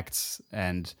acts.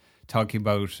 And talking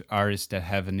about artists that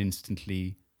have an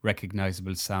instantly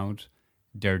recognizable sound,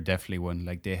 they're definitely one.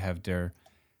 Like they have their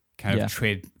kind of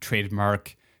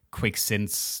trademark quick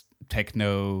synths,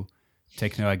 techno,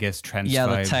 I guess, trance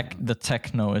vibe. The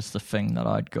techno is the thing that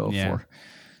I'd go for.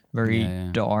 Very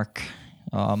dark.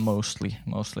 Mostly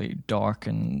dark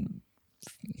and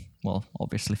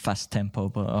obviously fast tempo,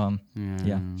 but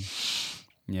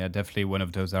yeah, definitely one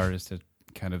of those artists that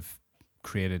kind of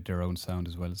created their own sound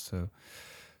as well. So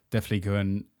definitely go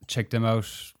and check them out.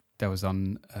 That was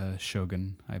on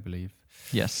Shogun, I believe.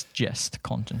 Yes, Jest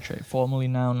Concentrate, formerly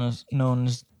known as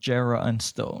Jera and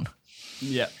Stone.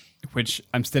 Yeah, which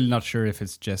I'm still not sure if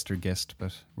it's Jest or Guest,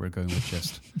 but we're going with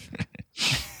Jest.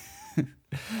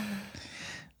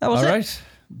 That was all right.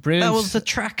 Brilliant. That was the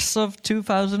tracks of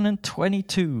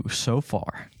 2022 so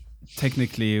far.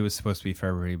 Technically, it was supposed to be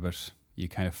February, but you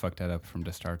kind of fucked that up from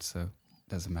the start, so it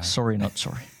doesn't matter. Sorry, not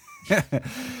sorry.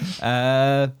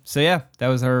 So yeah, that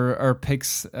was our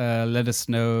picks. Let us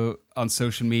know on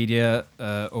social media,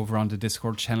 over on the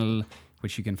Discord channel,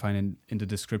 which you can find in the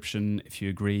description. If you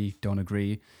agree, don't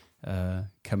agree,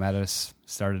 come at us,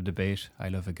 start a debate. I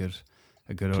love a good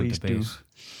old debate.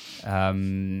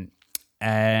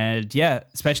 And yeah,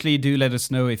 especially do let us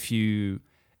know if you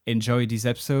enjoy these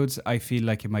episodes. I feel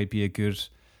like it might be a good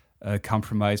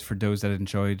compromise for those that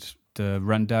enjoyed the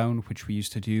rundown, which we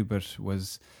used to do, but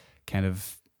was kind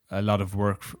of a lot of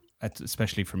work,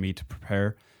 especially for me to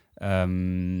prepare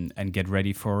and get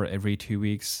ready for every 2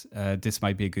 weeks. This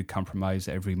might be a good compromise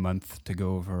every month to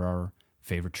go over our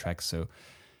favorite tracks. So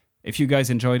if you guys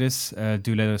enjoy this,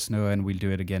 do let us know and we'll do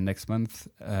it again next month.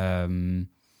 And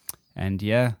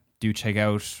yeah, do check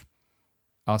out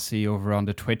Aussie over on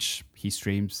the Twitch. He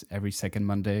streams every second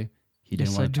Monday. He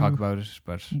didn't want to talk about it,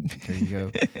 but there you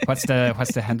go. What's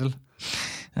the handle?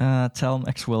 Telm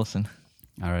X Wilson.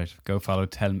 All right, go follow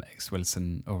Telm X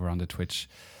Wilson over on the Twitch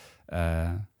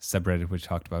subreddit. We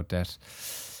talked about that,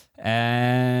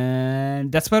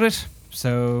 and that's about it.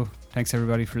 So thanks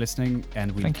everybody for listening,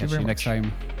 and we'll catch you next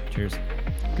time. Cheers.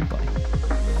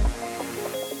 Goodbye.